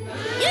them.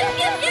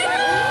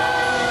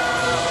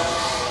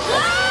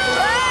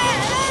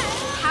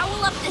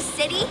 Howl up the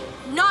city?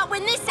 Not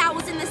when this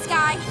owl's in the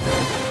sky.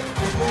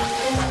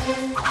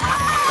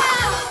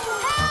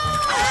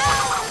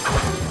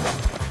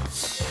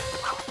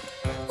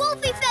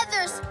 Wolfie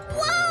feathers!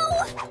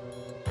 Whoa!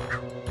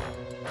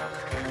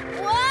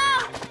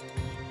 Wow!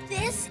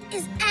 This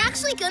is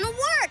actually gonna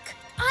work!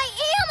 I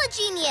am a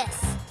genius!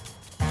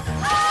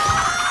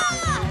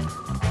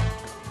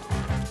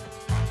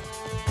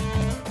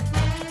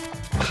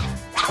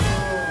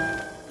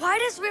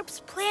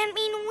 Trip's plan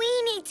mean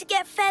we need to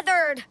get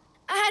feathered?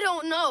 I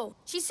don't know.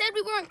 She said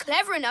we weren't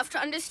clever enough to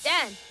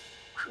understand.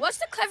 What's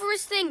the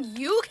cleverest thing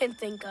you can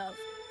think of?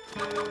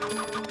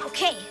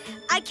 Okay,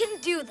 I can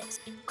do this.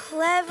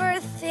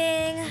 Clever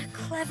thing,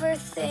 clever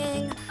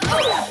thing.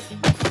 Oh!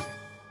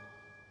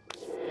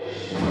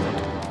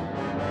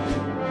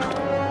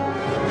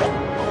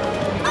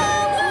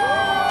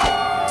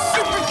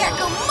 Super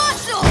Gekko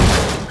muscle!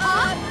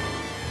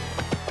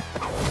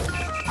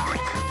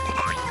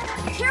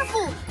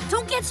 Careful!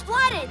 Don't get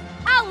splatted!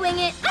 I'll wing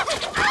it.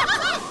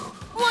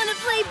 Wanna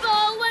play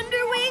ball,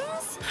 Wonder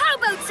Wings? How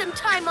about some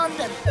time on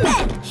the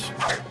bench?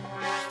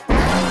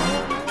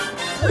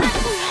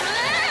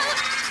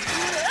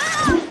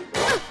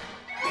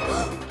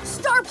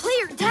 Star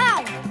player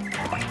down!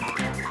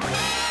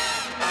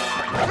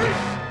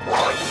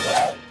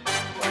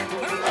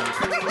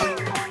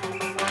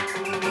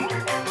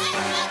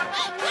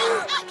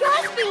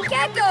 Gasping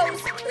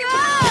geckos!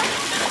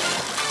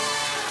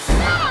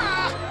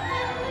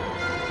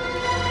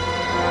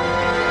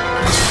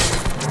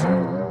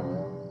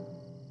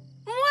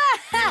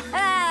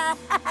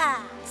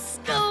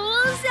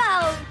 School's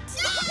out!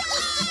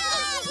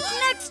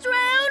 Next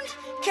round,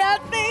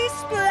 cat-face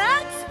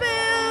splat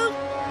spill!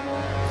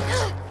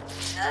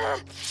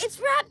 It's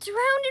wrapped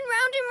round and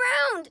round and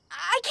round.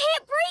 I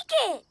can't break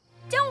it.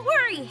 Don't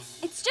worry,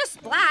 it's just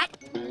splat.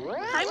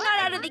 I'm not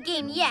out of the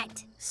game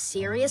yet.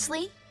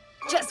 Seriously?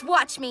 Just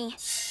watch me.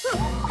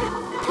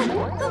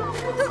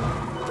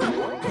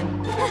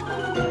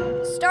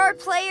 Star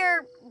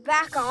player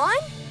back on?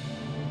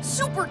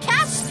 Super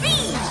cat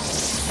speed!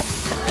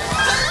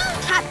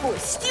 Catboy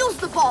steals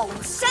the ball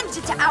and sends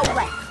it to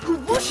Owlette, who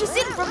whooshes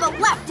in from the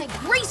left to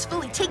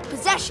gracefully take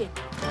possession.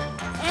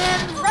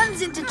 And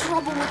runs into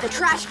trouble with the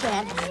trash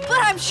can, but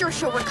I'm sure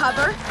she'll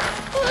recover.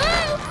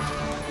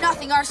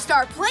 Nothing our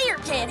star player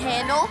can't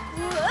handle.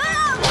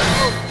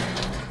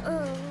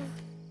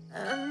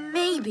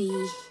 Maybe.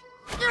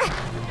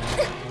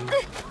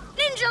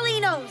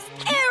 Ninjalinos,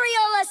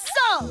 aerial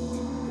assault!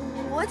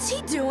 What's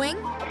he doing?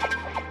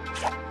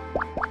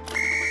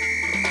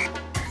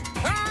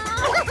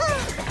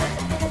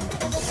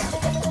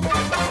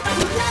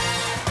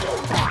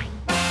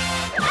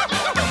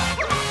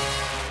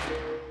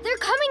 They're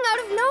coming out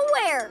of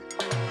nowhere.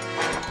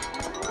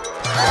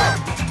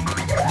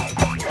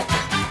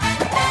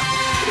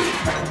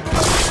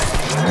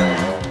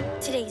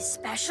 Today's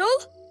special,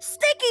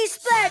 sticky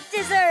splat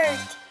dessert.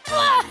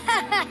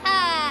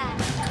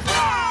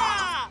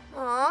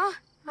 Aw,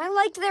 I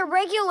liked their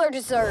regular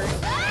dessert.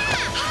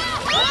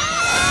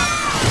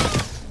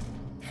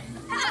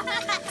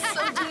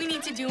 So do we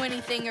need to do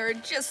anything or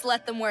just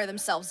let them wear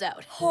themselves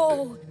out?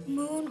 Oh,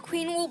 Moon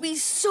Queen will be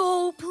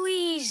so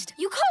pleased.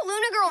 You call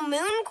Luna Girl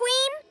Moon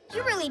Queen?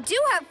 You really do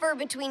have fur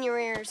between your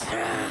ears.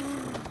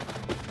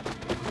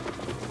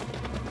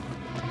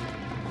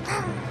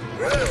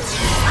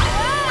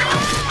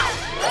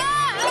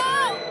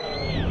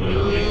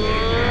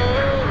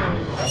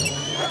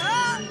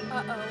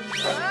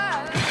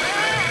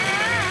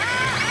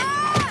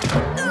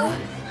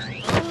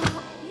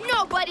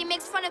 Nobody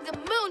makes fun of the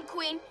Moon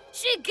Queen.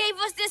 She gave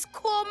us this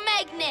cool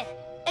magnet.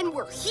 And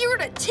we're here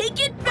to take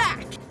it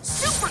back.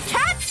 Super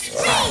cat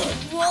speed!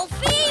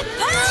 Wolfie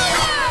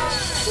power!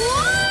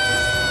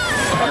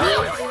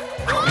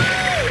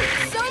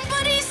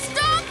 Somebody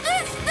stop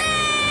this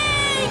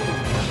thing!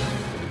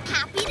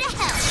 Happy to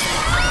help.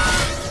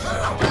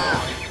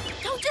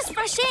 Don't just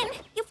rush in.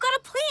 You've got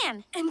a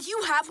plan. And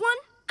you have one?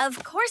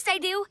 Of course I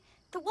do.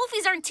 The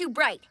Wolfies aren't too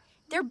bright.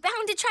 They're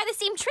bound to try the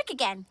same trick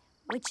again,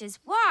 which is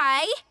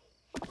why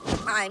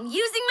I'm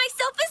using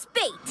myself as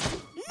bait.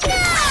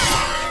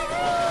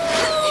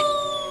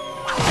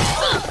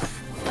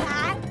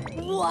 That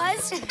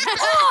was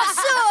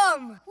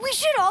awesome! We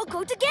should all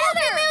go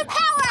together! Moon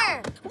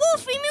power!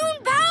 Wolfie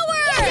Moon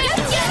power!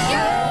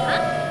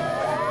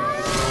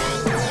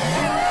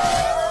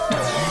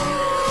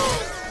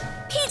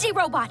 PJ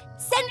Robot,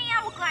 send the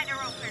owl glider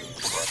over.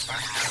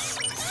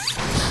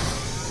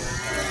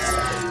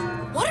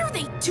 What are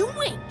they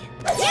doing?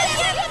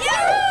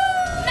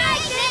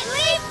 Magnet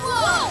Leap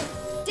Wolf!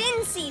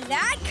 Didn't see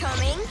that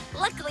coming.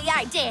 Luckily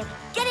I did.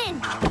 Get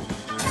in.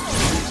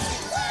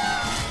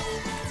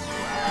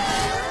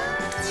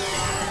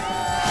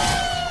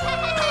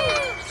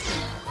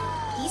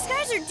 These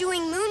guys are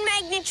doing moon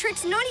magnet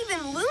tricks not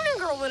even Luna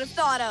Girl would have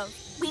thought of.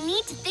 We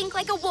need to think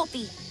like a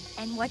Wolfie.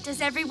 And what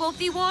does every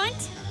Wolfie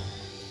want?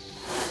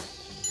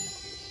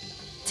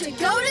 To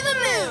go to the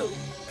moon!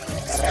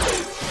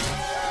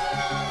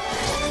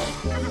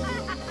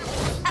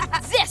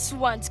 This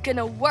one's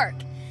gonna work.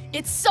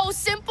 It's so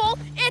simple,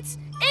 it's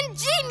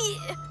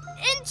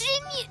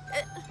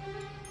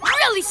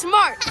really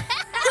smart.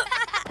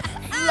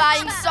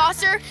 Flying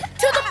saucer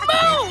to the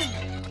moon!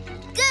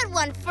 Good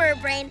one,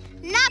 Furbrain.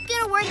 Not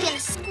gonna work in a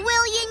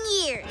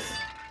squillion years.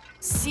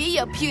 See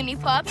ya, puny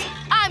pups.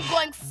 I'm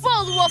going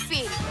full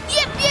Wolfie.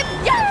 Yip, yip,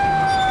 yip!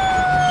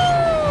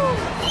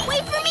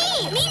 Wait for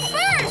me! Me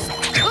first!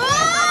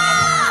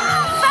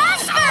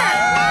 Faster!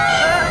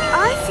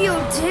 I feel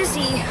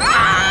dizzy.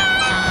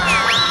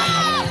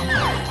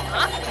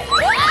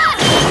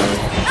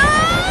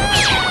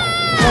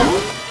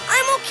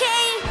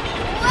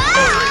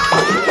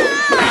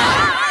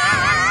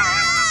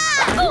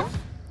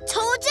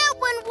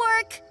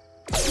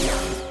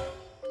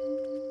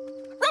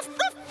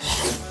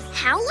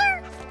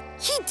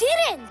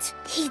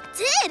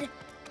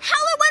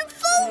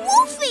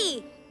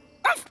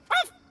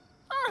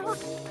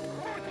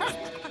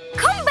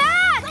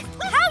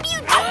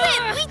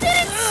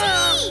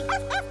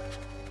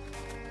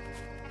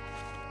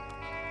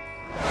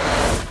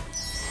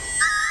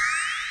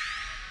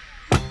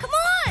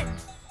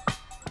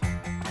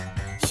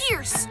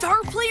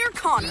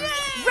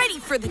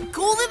 for the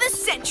goal of the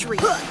century.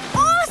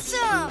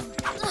 Awesome!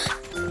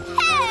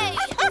 Hey!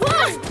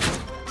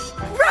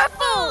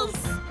 Ruffles!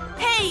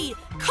 Hey,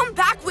 come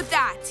back with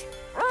that.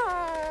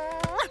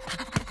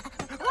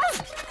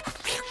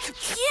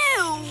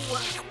 Phew!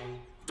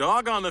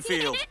 Dog on the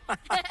field.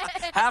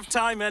 Half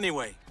time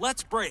anyway.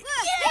 Let's break.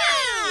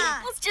 Yeah!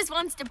 Ruffles just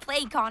wants to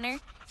play, Connor.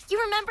 You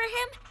remember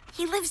him?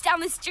 He lives down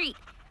the street.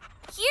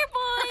 Here,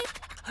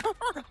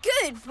 boy.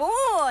 Good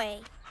boy.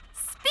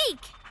 Speak.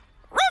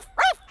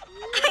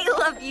 I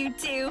love you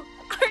too.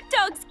 Our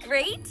dog's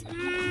great.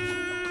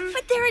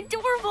 But they're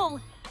adorable.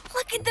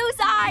 Look at those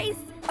eyes.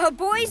 A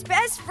boy's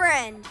best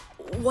friend.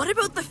 What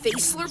about the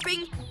face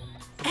slurping?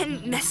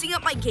 And messing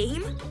up my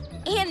game?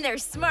 And they're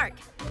smart.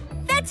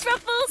 That's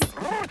Ruffles.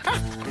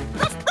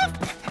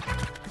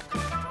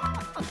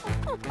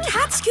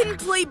 Cats can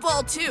play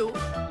ball too.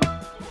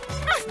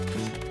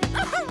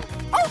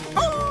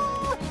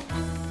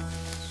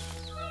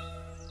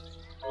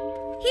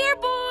 Here,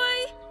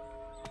 boy.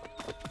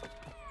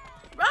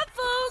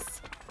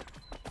 Ruffles.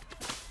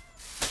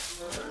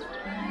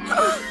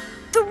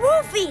 The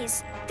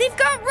Wolfies! They've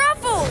got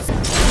Ruffles!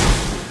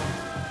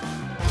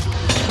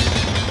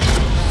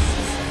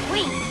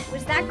 Wait,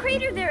 was that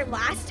crater there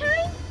last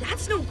time?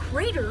 That's no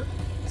crater.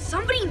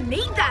 Somebody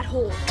made that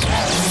hole.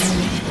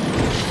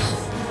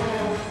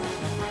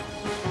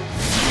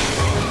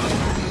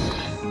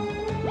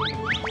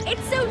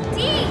 It's so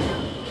deep.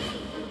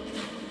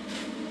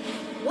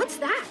 What's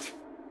that?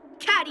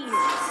 Cat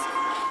ears.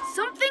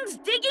 Something's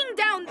digging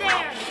down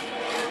there.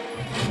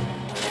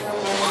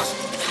 Must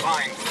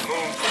find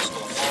moon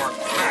crystal for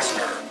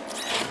master.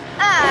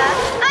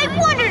 I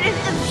wondered if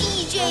the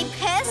PJ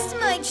Pests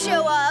might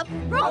show up.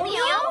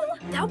 Romeo?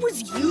 That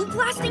was you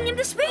blasting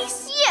into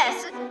space?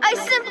 Yes, I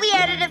simply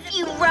added a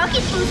few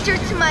rocket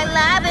boosters to my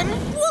lab and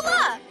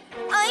voila!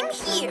 I'm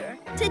here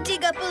to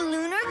dig up a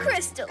lunar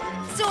crystal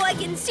so I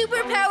can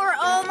superpower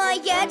all my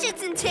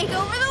gadgets and take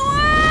over the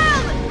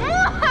world!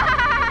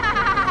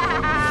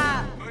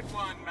 Good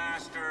one,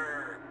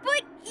 master.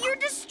 But you're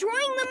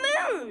destroying the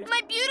moon!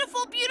 My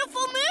beautiful,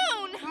 beautiful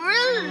moon.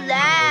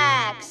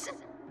 Relax.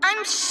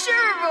 I'm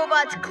sure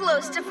Robot's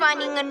close to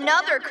finding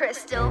another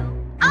crystal.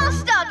 I'll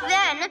stop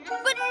then,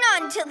 but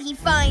not until he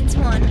finds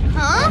one,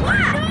 huh?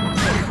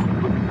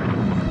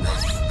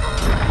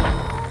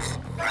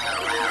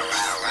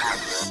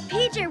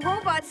 PJ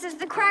Robot says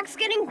the crack's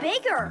getting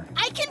bigger.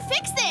 I can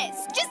fix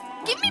this. Just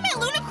give me my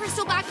Luna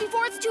crystal back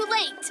before it's too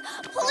late.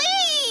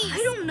 Please!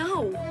 I don't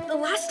know. The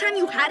last time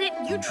you had it,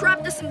 you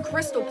trapped us in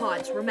crystal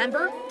pods,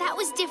 remember? That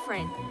was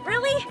different.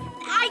 Really?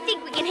 I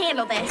think we can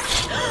handle this.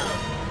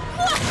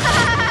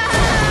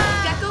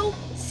 Gekko,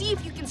 see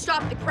if you can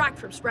stop the crack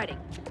from spreading.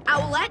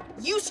 Owlette,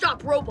 you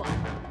stop Robot.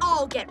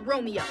 I'll get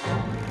Romeo.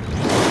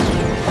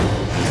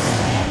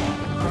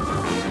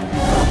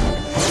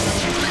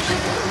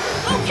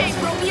 Okay,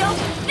 Romeo,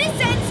 this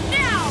ends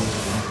now!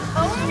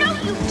 Oh, no,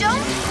 you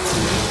don't!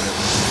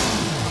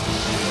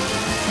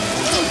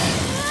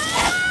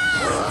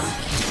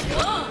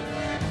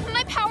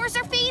 My powers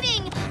are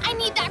fading. I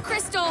need that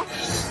crystal.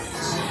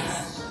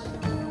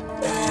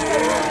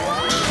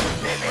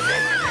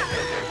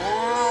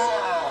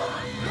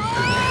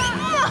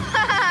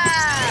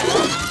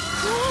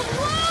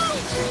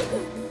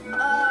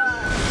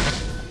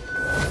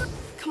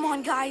 Come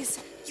on, guys.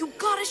 You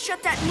gotta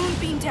shut that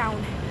moonbeam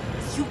down.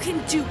 You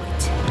can do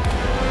it.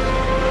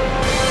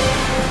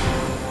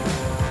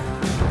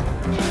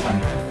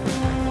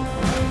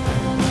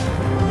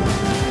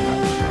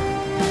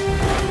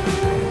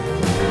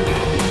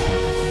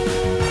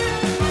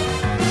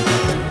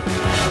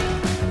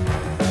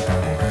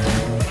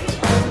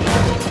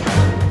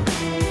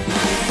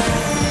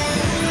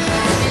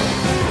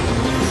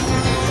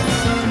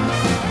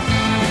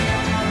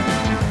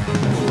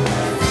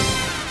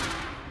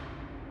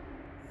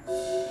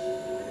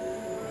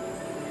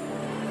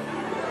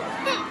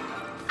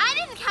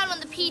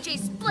 PJ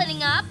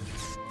splitting up.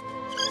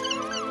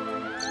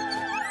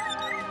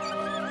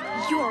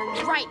 You're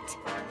right.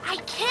 I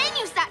can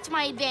use that to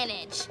my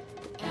advantage.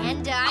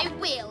 And I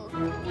will.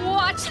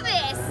 Watch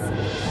this.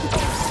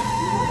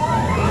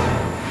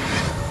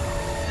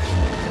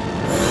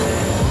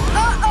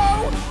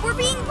 Uh-oh! We're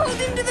being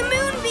pulled into the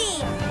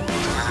moonbeam!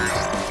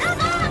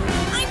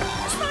 I'm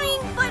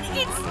trying, but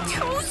it's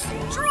too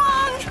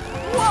strong.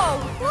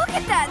 Whoa! Look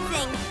at that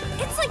thing!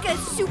 It's like a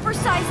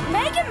supersized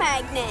mega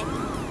magnet!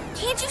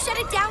 Can't you shut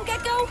it down,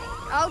 Gekko?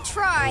 I'll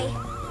try.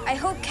 I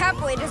hope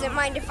Catboy doesn't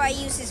mind if I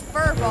use his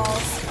fur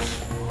balls.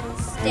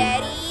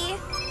 Steady.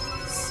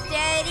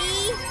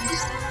 Steady.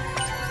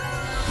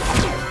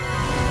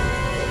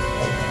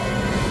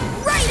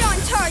 Right on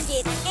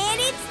target! And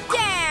it's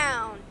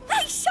down!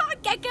 Nice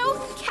shot, Gekko!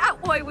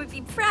 Catboy would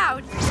be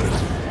proud.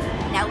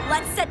 Now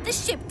let's set the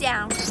ship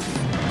down.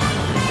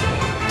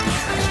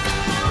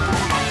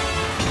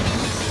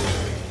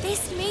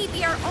 This may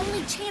be our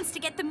only chance to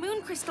get the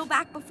moon crystal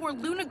back before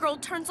Luna Girl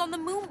turns on the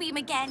moonbeam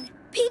again.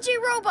 PJ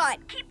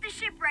Robot, keep the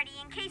ship ready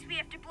in case we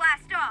have to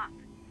blast off.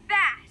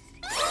 Fast!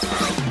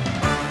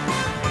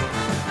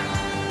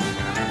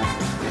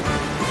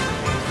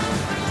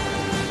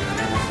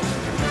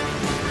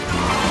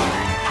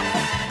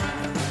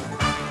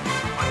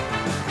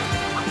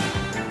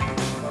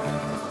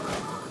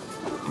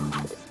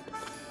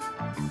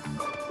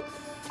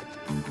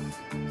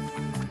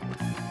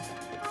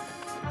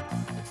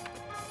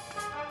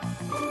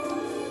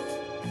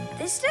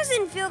 This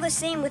doesn't feel the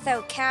same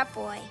without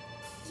Catboy.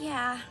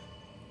 Yeah,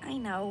 I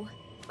know.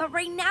 But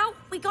right now,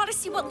 we gotta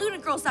see what Luna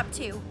Girl's up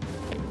to.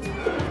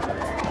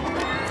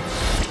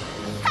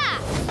 Ha!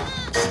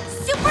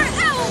 Super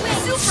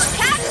Owlette! Super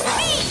Cat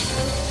Speed!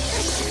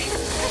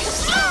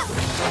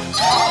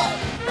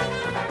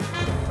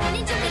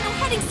 Ninja Lino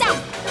heading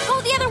south.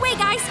 Go the other way,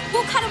 guys.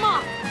 We'll cut him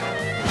off.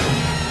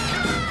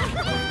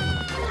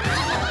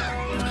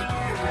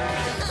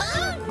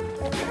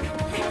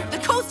 The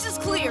coast is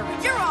clear.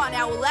 You're on,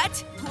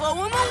 Owlette. Blow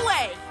him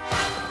away.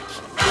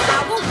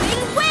 Owl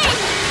wing wing!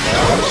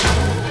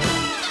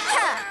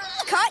 Ha!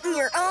 Caught in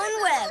your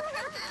own web.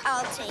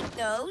 I'll take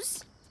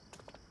those.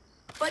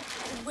 But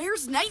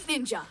where's Night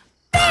Ninja?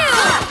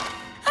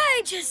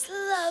 I just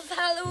love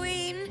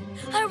Halloween.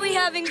 Are we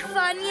having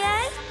fun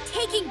yet?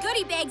 Taking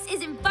goodie bags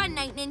isn't fun,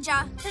 Night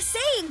Ninja. The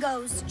saying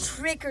goes,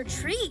 trick or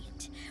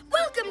treat.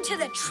 Welcome to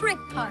the trick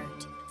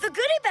part. The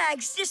goodie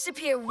bags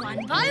disappear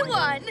one by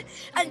one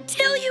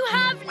until you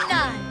have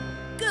none.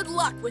 Good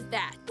luck with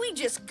that. We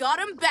just got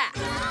him back.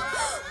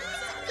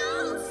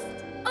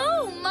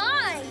 Oh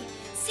my!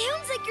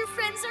 Sounds like your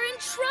friends are in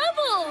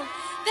trouble.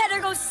 Better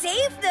go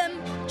save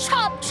them.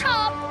 Chop,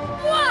 chop.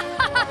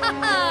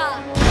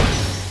 Wahahaha!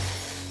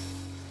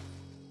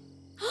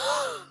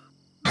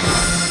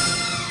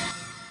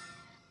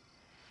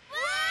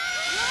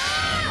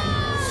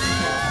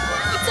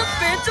 It's a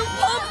phantom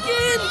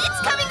pumpkin!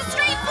 It's coming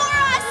straight for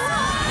us!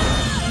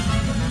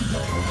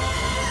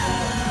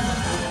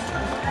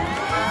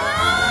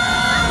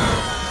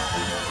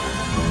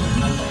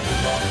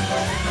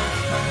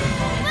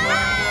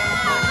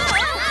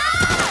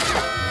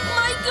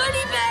 My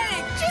goodie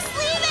bag! Just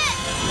leave it!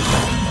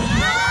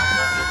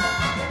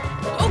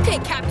 Okay,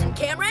 Captain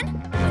Cameron.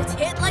 Let's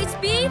hit light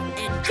speed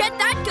and get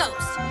that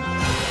ghost.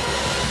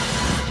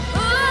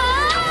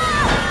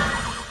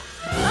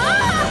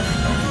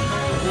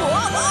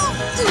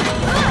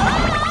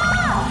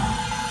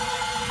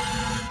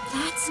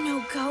 That's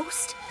no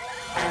ghost.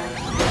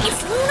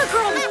 It's Luna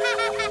Girl!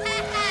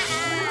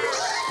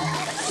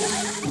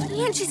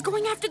 And she's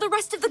going after the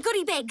rest of the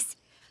goodie bags.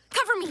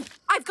 Cover me.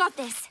 I've got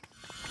this.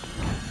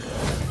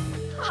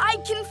 I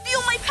can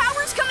feel my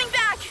powers coming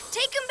back.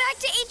 Take them back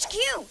to HQ.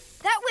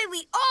 That way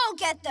we all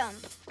get them.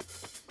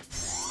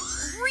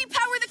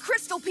 Repower the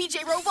crystal,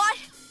 PJ Robot.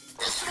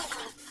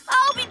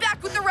 I'll be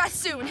back with the rest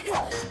soon.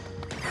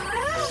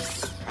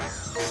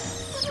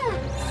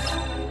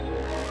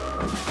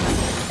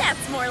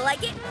 That's more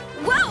like it.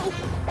 Whoa!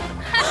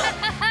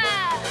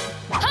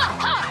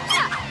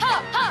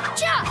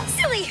 Ja!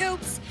 Silly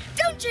hoops!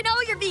 Don't you know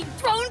you're being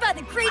thrown by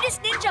the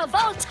greatest ninja of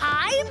all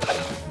time?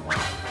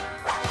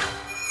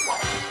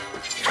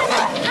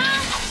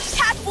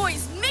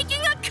 Catboy's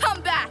making a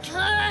comeback!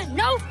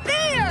 No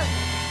fear!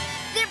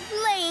 They're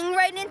playing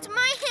right into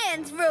my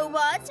hands,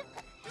 Robot.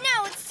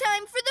 Now it's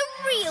time for the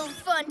real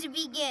fun to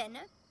begin.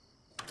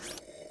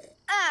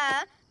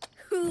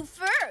 Who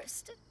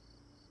first?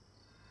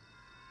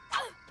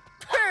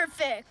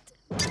 Perfect.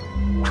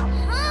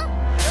 Huh?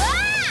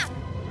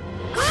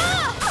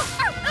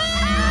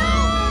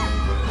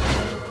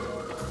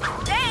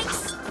 Thanks!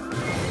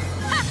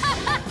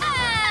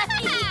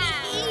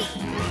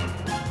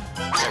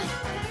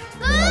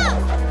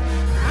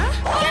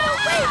 Get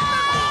away!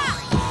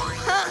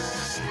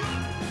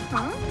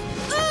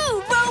 Ooh,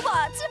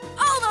 robots!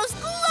 All those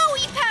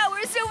glowy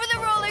powers over the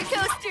roller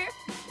coaster!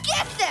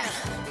 Get them!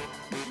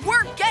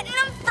 We're getting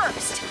them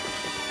first!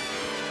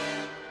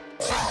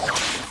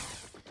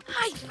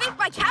 I think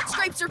my cat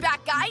stripes are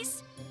back,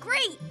 guys!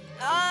 Great.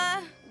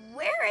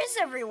 Where is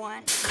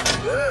everyone?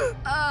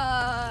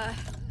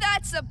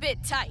 That's a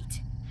bit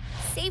tight.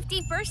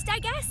 Safety first, I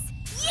guess?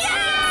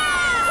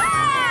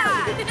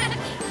 Yeah!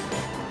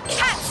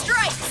 Cat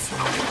strikes!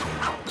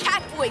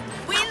 Catboy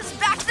wins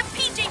back the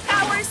PJ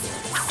powers,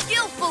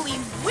 skillfully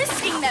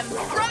whisking them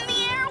from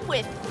the air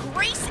with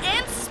grace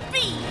and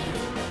speed.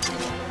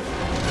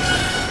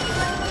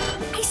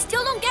 I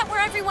still don't get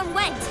where everyone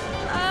went.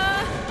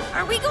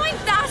 Are we going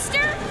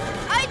faster?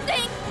 I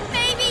think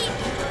maybe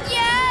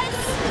yes.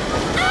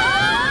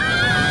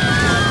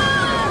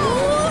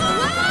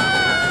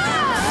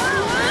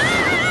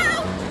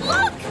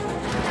 Look!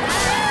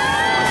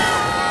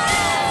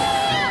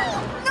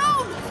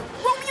 No!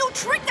 Romeo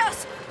tricked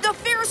us! The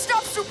fair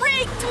stops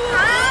rigged!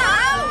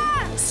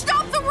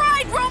 Stop the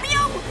ride,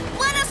 Romeo!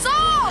 Let us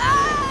off!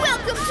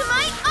 Welcome to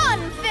my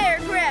unfair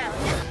ground.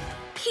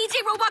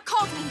 PJ Robot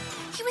called me.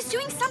 He was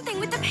doing something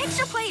with the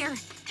picture player.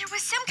 There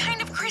was some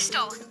kind of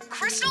crystal.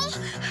 Crystal?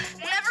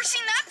 Never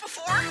seen that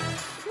before.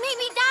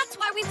 Maybe that's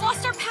why we've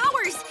lost our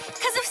powers.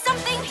 Because of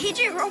something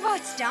PJ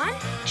Robot's done?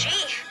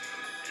 Gee,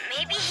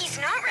 maybe he's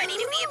not ready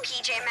to be a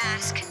PJ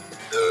Mask.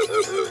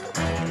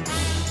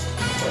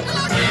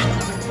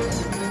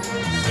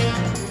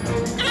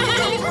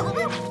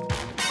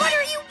 What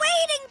are you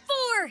waiting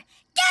for?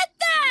 Get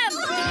them!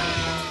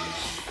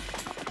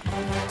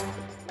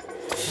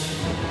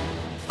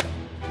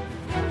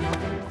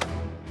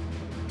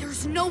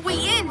 There's no way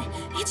in.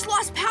 It's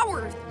lost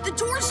power. The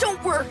doors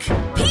don't work.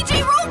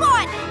 PJ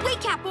Robot! Wait,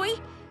 Catboy.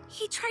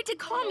 He tried to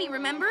call me,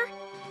 remember?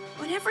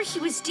 Whatever he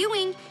was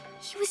doing,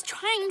 he was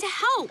trying to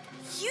help.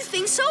 You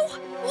think so?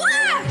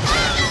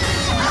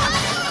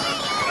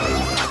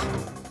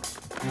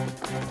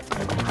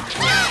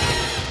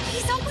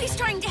 He's always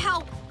trying to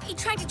help. He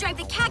tried to drive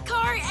the cat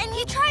car, and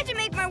He tried to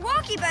make my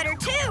walkie better,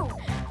 too.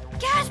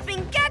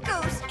 Gasping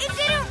geckos, it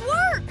didn't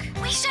work.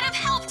 We should have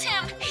helped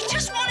him. He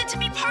just wanted to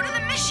be part of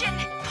the mission.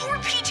 Poor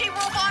PJ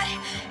Robot.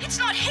 It's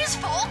not his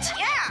fault.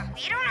 Yeah,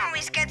 you don't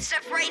always get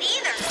stuff right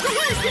either.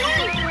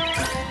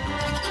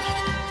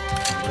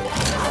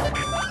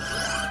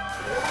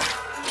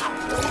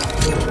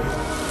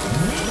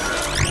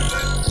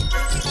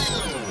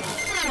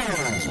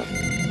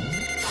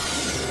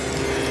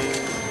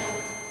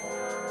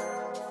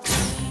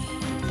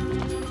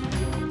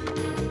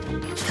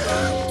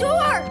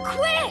 door,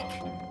 quick!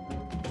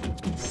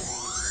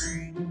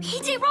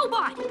 PJ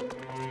Robot!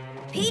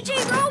 PJ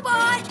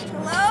Robot!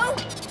 Hello?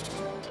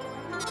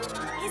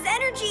 His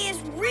energy is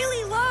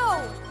really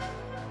low.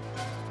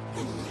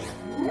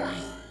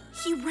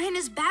 He ran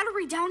his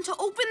battery down to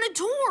open the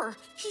door.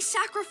 He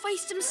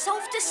sacrificed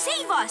himself to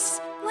save us,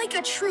 like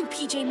a true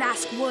PJ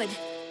Mask would.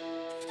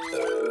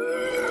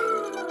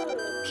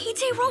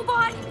 PJ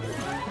Robot!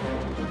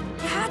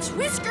 Cat's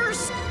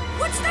whiskers!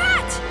 What's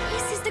that?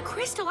 This is the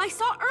crystal I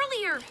saw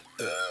earlier.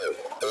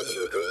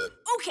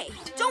 Okay,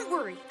 don't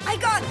worry. I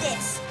got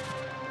this.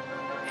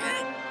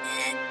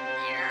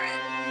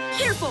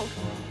 Careful!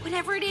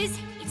 Whatever it is,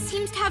 it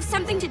seems to have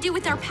something to do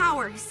with our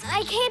powers.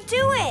 I can't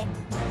do it.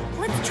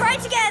 Let's try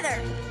together.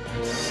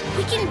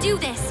 We can do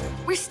this.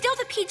 We're still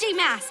the PJ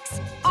Masks.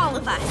 All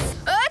of us.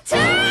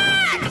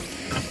 Attack!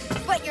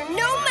 But you're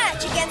no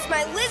match against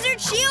my lizard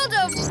shield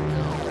of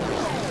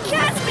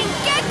gasping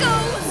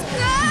geckos!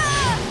 Ah!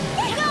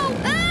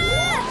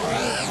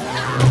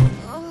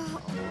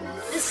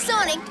 The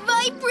sonic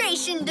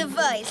vibration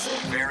device.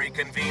 Very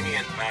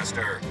convenient,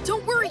 Master.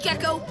 Don't worry,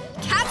 Gekko.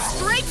 Cat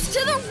Stripes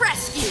to the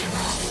rescue.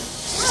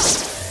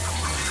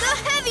 The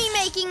heavy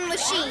making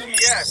machine.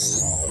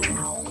 Yes!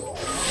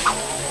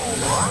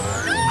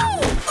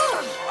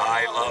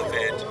 I love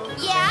it.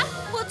 Yeah?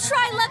 We'll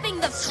try loving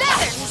the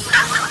feathers.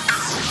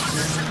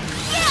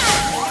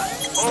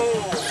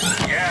 Oh,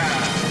 yeah!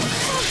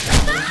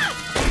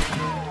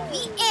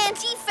 The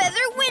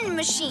anti-feather wind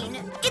machine.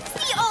 It's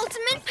the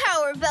ultimate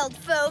power belt,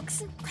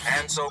 folks.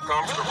 And so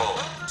comfortable,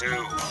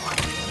 too.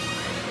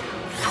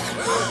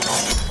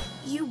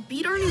 You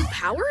beat our new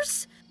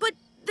powers? But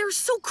they're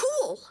so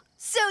cool.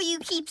 So you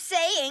keep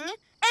saying,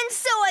 and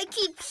so I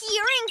keep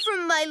hearing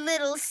from my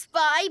little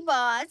spy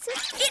bots.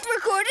 It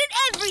recorded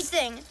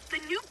everything. The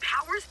new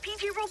powers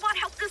PJ Robot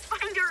helped us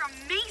find are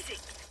amazing.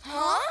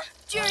 Huh?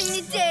 During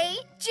the day,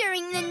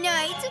 during the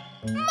night.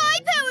 My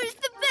power's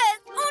the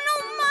best. Oh no,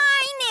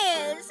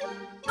 mine is.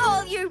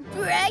 All your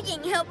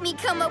bragging helped me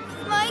come up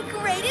with my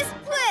greatest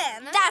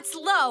plan. That's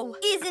low.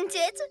 Isn't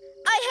it?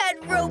 I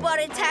had robot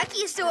attack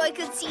you so I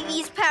could see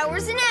these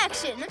powers in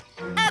action.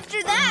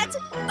 After that,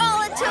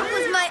 all it took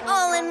was my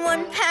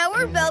all-in-one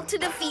power belt to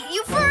defeat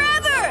you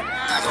forever!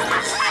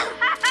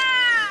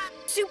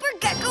 Super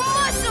Gekko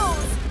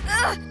muscles!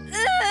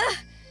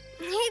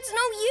 It's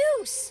no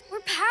use.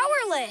 We're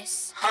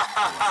powerless.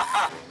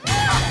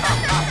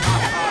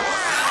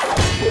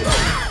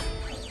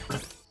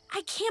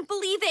 I can't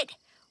believe it.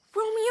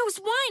 Romeo's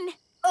won.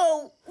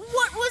 Oh,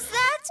 what was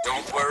that?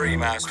 Don't worry,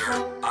 Master.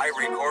 I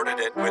recorded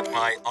it with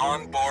my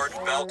onboard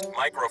belt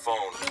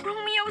microphone.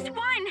 Romeo's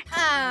won.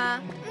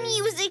 Ah,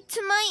 music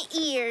to my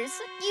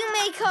ears. You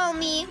may call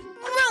me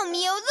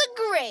Romeo the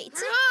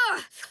Great.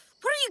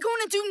 What are you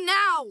going to do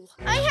now?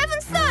 I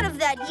haven't thought of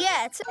that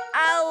yet.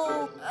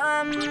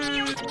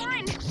 Romeo's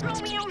won.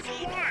 Romeo's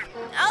won.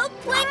 I'll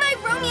play my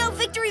Romeo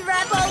victory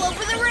rap all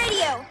over the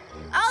radio.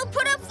 I'll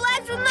put up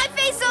flags with my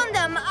face on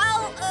them.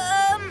 I'll,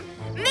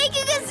 make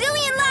a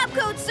gazillion lab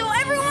coats so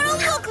everyone will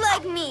look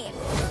like me.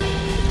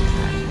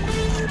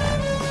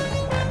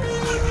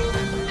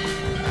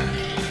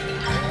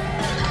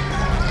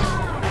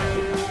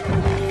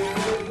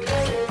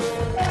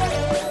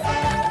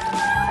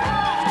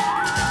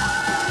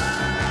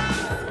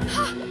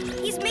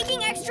 He's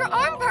making extra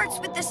arm parts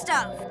with the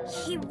stuff.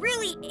 He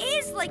really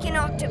is like an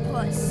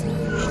octopus.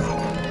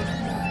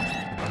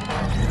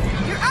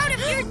 You're out of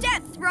your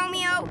depth,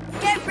 Romeo.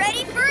 Get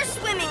ready for a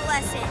swimming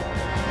lesson.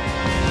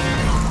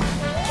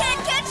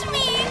 Can't catch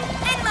me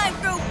and my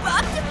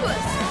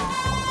roboctopus.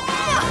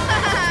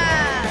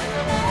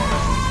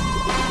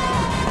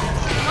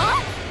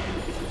 Huh?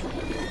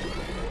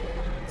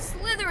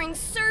 Slithering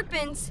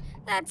serpents.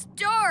 That's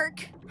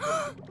dark.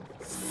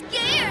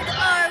 Scared,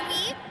 are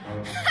we?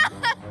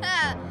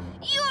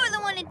 You're the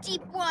one in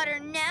deep water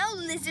now,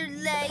 lizard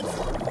legs.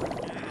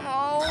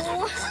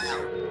 Oh.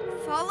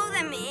 Follow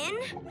them in?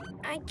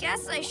 I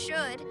guess I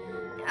should.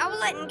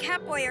 Owlette and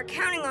Catboy are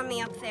counting on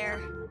me up there.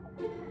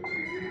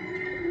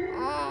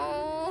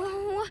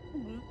 Oh.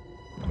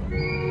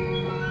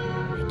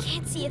 I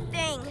can't see a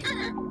thing.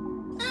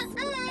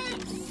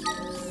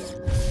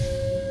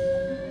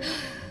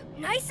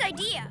 Nice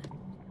idea.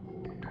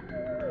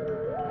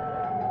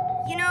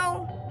 You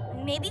know,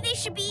 maybe they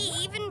should be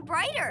even brighter.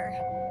 brighter.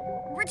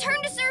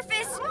 Return to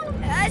surface.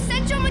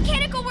 Essential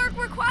mechanical work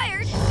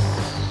required.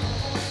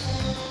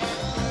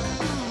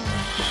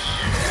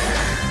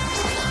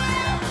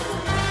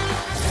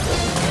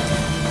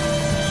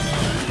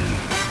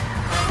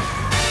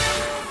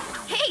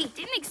 Hey,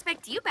 didn't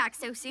expect you back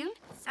so soon.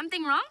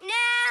 Something wrong?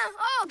 Nah,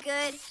 all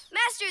good.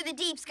 Master of the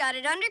Deep's got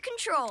it under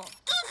control.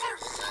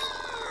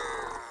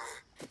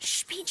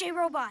 Shh, PJ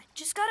Robot.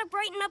 Just gotta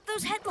brighten up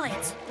those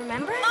headlights,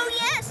 remember? Oh,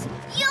 yes.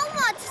 You'll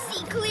want to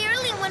see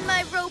clearly when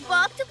my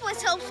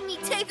Roboctopus helps me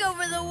take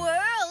over the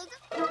world.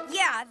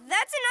 Yeah,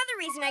 that's another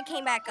reason I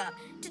came back up.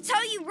 To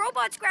tell you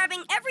robots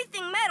grabbing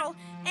everything metal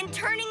and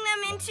turning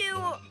them into,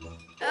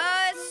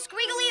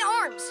 squiggly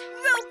arms.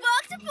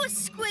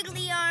 Roboctopus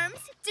squiggly arms,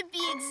 to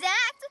be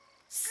exact.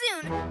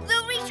 Soon,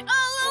 they'll reach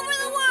all over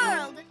the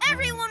world.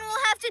 Everyone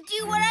will have to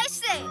do what I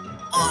say,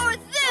 or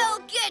they'll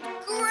get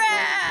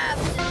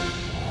grabbed.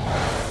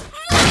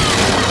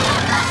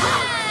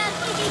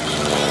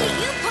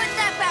 You put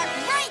that back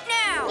right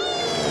now!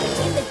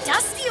 In the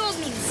dusty old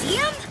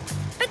museum?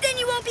 But then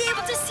you won't be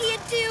able to see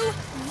it do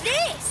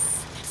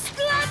this!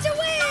 Splat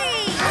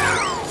away!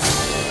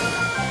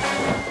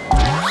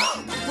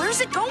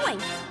 Where's it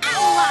going?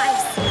 Owl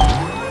eyes!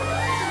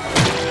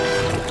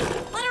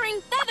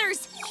 Fluttering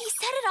feathers! He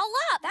set it all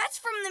up! That's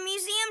from the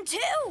museum,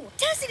 too!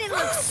 Doesn't it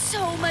look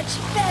so much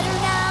better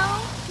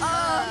now?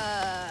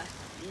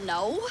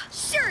 No.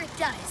 Sure it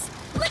does!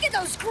 Look at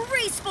those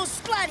graceful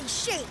splatty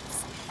shapes!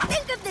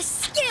 Think of the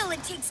skill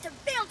it takes to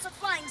bounce a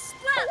flying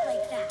splat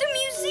like that! The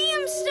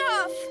museum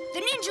stuff!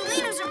 The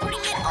Ninjalinos are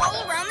putting it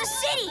all around the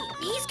city!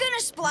 He's gonna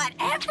splat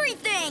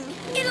everything!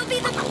 It'll be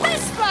the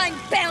best flying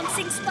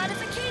bouncing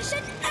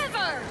splatification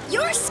ever!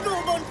 Your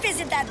school won't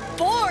visit that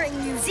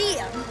boring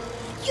museum!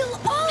 You'll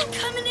all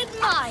come and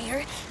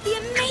admire the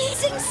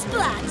amazing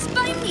splats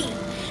by me!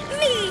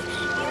 Me!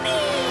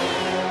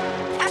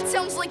 That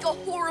sounds like a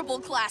horrible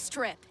class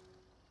trip.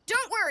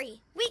 Don't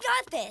worry, we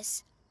got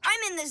this.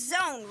 I'm in the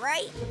zone,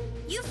 right?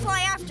 You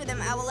fly after them,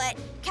 Owlette.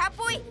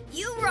 Catboy,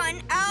 you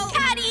run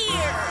Cat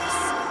Ears!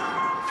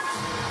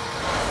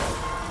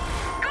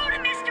 Go to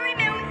Mystery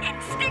Mountain and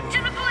stick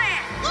to the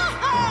plan!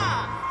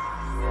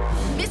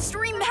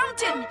 Mystery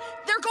Mountain!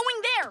 They're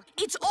going there!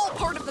 It's all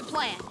part of the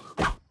plan.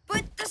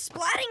 But the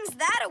splatting's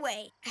that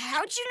away.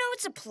 How'd you know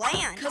it's a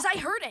plan? Because I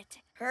heard it.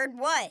 Heard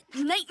what?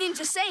 Night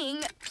Ninja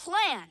saying,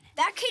 plan.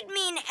 That could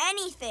mean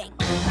anything.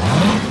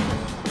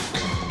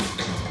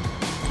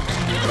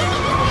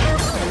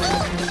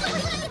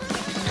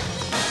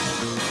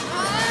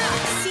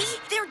 See?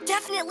 They're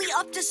definitely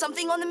up to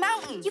something on the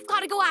mountain. You've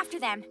got to go after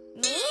them.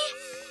 Me?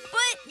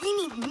 But we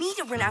need me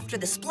to run after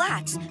the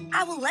splats.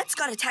 Owlette's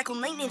got to tackle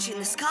Night Ninja in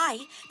the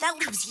sky. That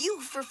leaves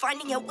you for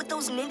finding out what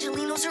those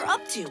Ninjalinos are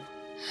up to.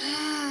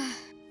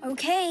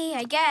 Okay,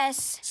 I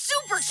guess.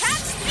 Super Cat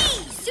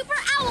Speed! Super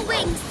Owl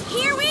Wings!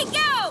 Here we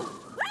go!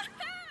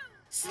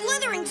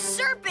 Slithering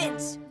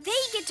serpents!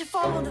 They get to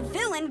follow the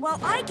villain while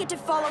I get to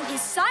follow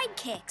his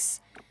sidekicks.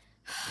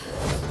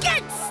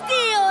 Get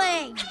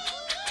stealing!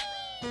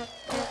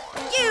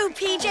 You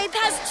PJ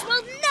pests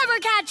will never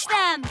catch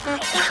them!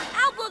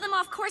 I'll blow them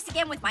off course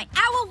again with my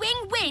Owl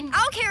Wing Wind!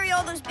 I'll carry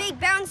all those big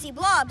bouncy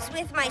blobs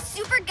with my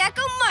Super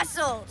Gekko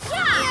muscles!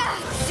 Yeah!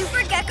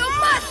 Super Gekko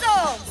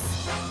muscles!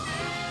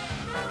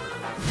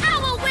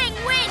 Owl Wing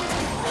Wind!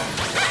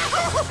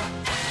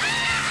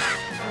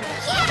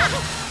 Yeah!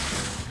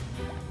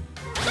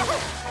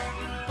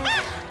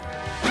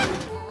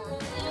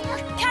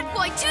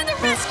 Catboy, to the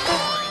rescue!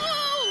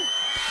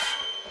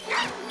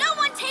 No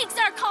one takes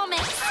our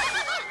comments!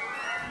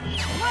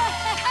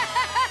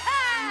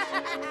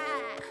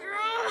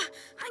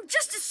 I'm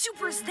just as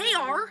super as they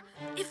are.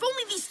 If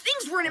only these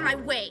things weren't in my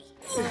way.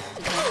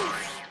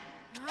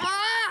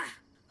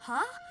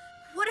 Huh?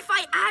 What if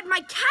I add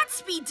my cat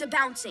speed to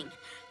bouncing?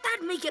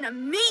 That'd make an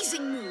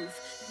amazing move.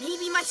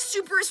 Maybe my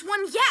superest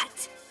one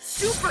yet.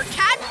 Super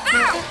Cat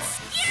Bounce!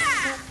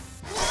 Yeah!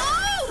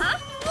 Whoa! Huh?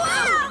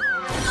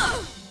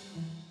 Whoa!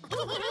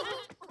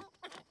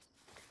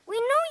 We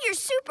know you're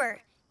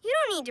super. You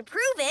don't need to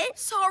prove it.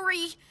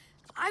 Sorry.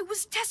 I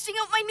was testing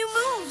out my new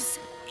moves.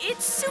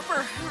 It's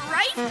super,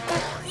 right?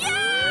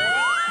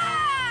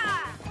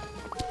 Yeah!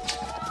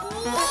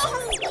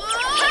 Whoa!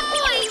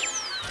 Catboy!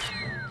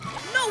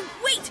 No,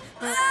 wait!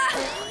 Whoa!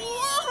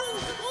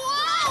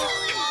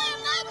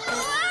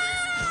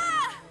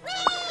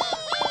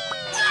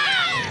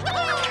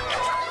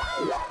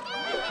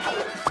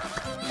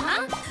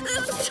 Huh?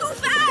 Too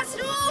fast!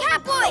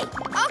 Catboy,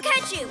 I'll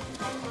catch you.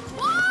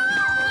 Uh-oh!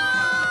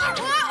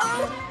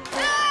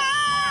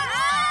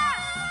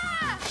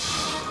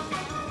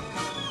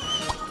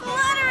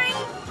 Fluttering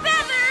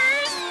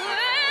feathers!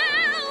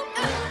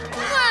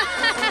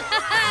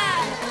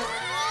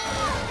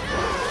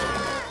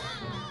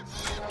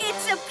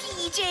 It's a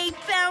PJ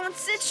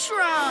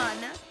Bounce-a-tron.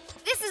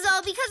 This is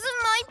all because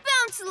of my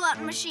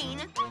bounce-a-lot machine.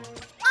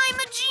 I'm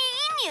a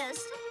genius.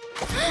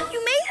 You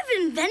may have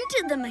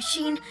invented the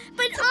machine,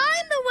 but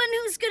I'm the one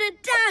who's good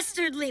at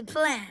dastardly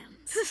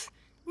plans.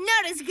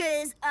 Not as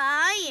good as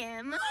I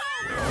am.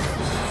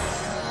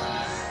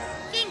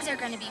 Things are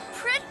gonna be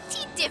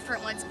pretty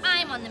different once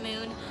I'm on the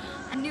moon.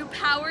 New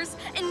powers,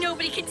 and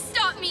nobody can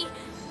stop me.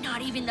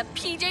 Not even the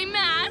PJ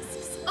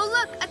Masks. Oh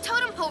look, a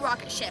totem pole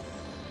rocket ship.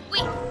 Wait,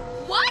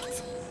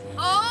 what?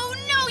 Oh,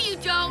 no you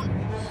don't.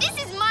 This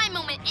is my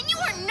moment, and you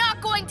are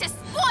not going to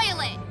spoil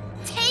it.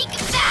 Take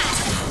that!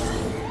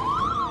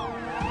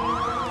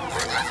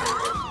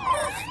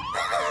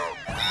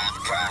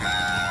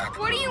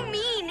 What do you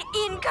mean,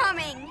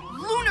 incoming?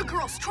 Luna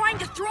Girl's trying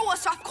to throw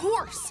us off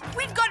course.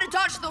 We've got to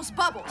dodge those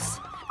bubbles.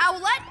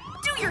 Owlette,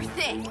 do your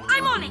thing.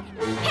 I'm on it.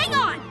 Hang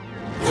on.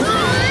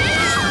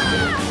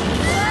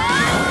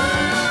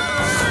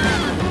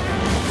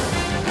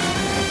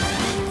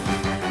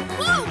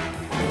 Whoa!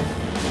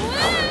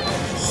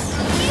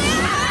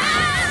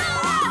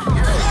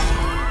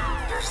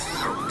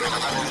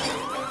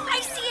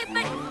 I see it,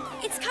 but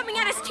it's coming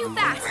at us too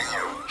fast.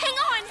 Hang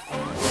on.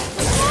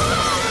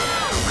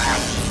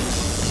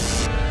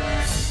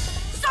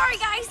 Sorry,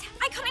 guys.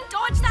 I couldn't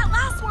dodge that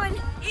last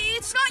one.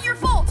 It's not your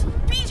fault.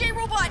 PJ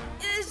Robot,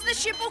 is the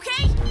ship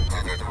okay?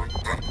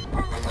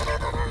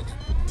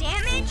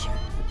 Damage?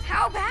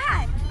 How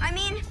bad? I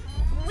mean,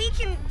 we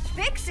can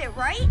fix it,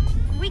 right?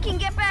 We can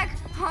get back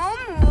home?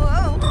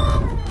 Whoa.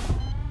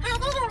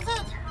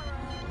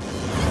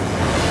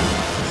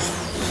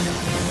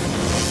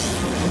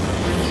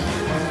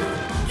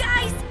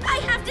 Guys, I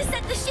have to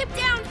set the ship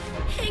down.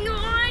 Hang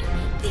on.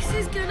 This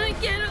is gonna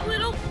get a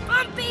little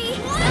bumpy.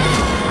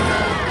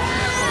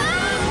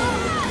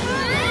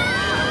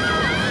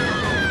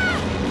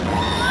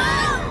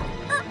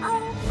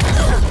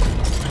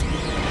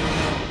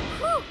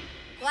 Whew.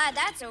 Glad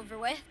that's over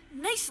with.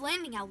 Nice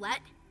landing,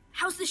 Owlette.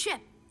 How's the ship?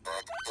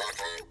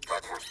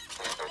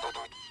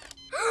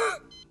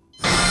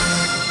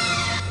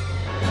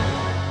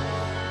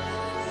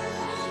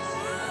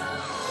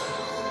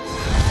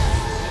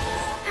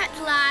 At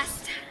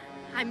last,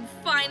 I'm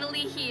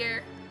finally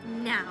here.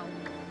 Now,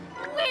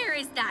 where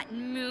is that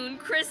moon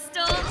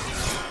crystal?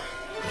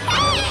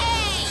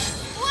 Hey!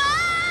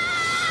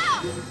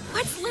 Whoa!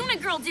 What's Luna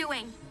Girl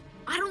doing?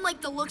 I don't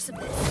like the looks of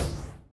this.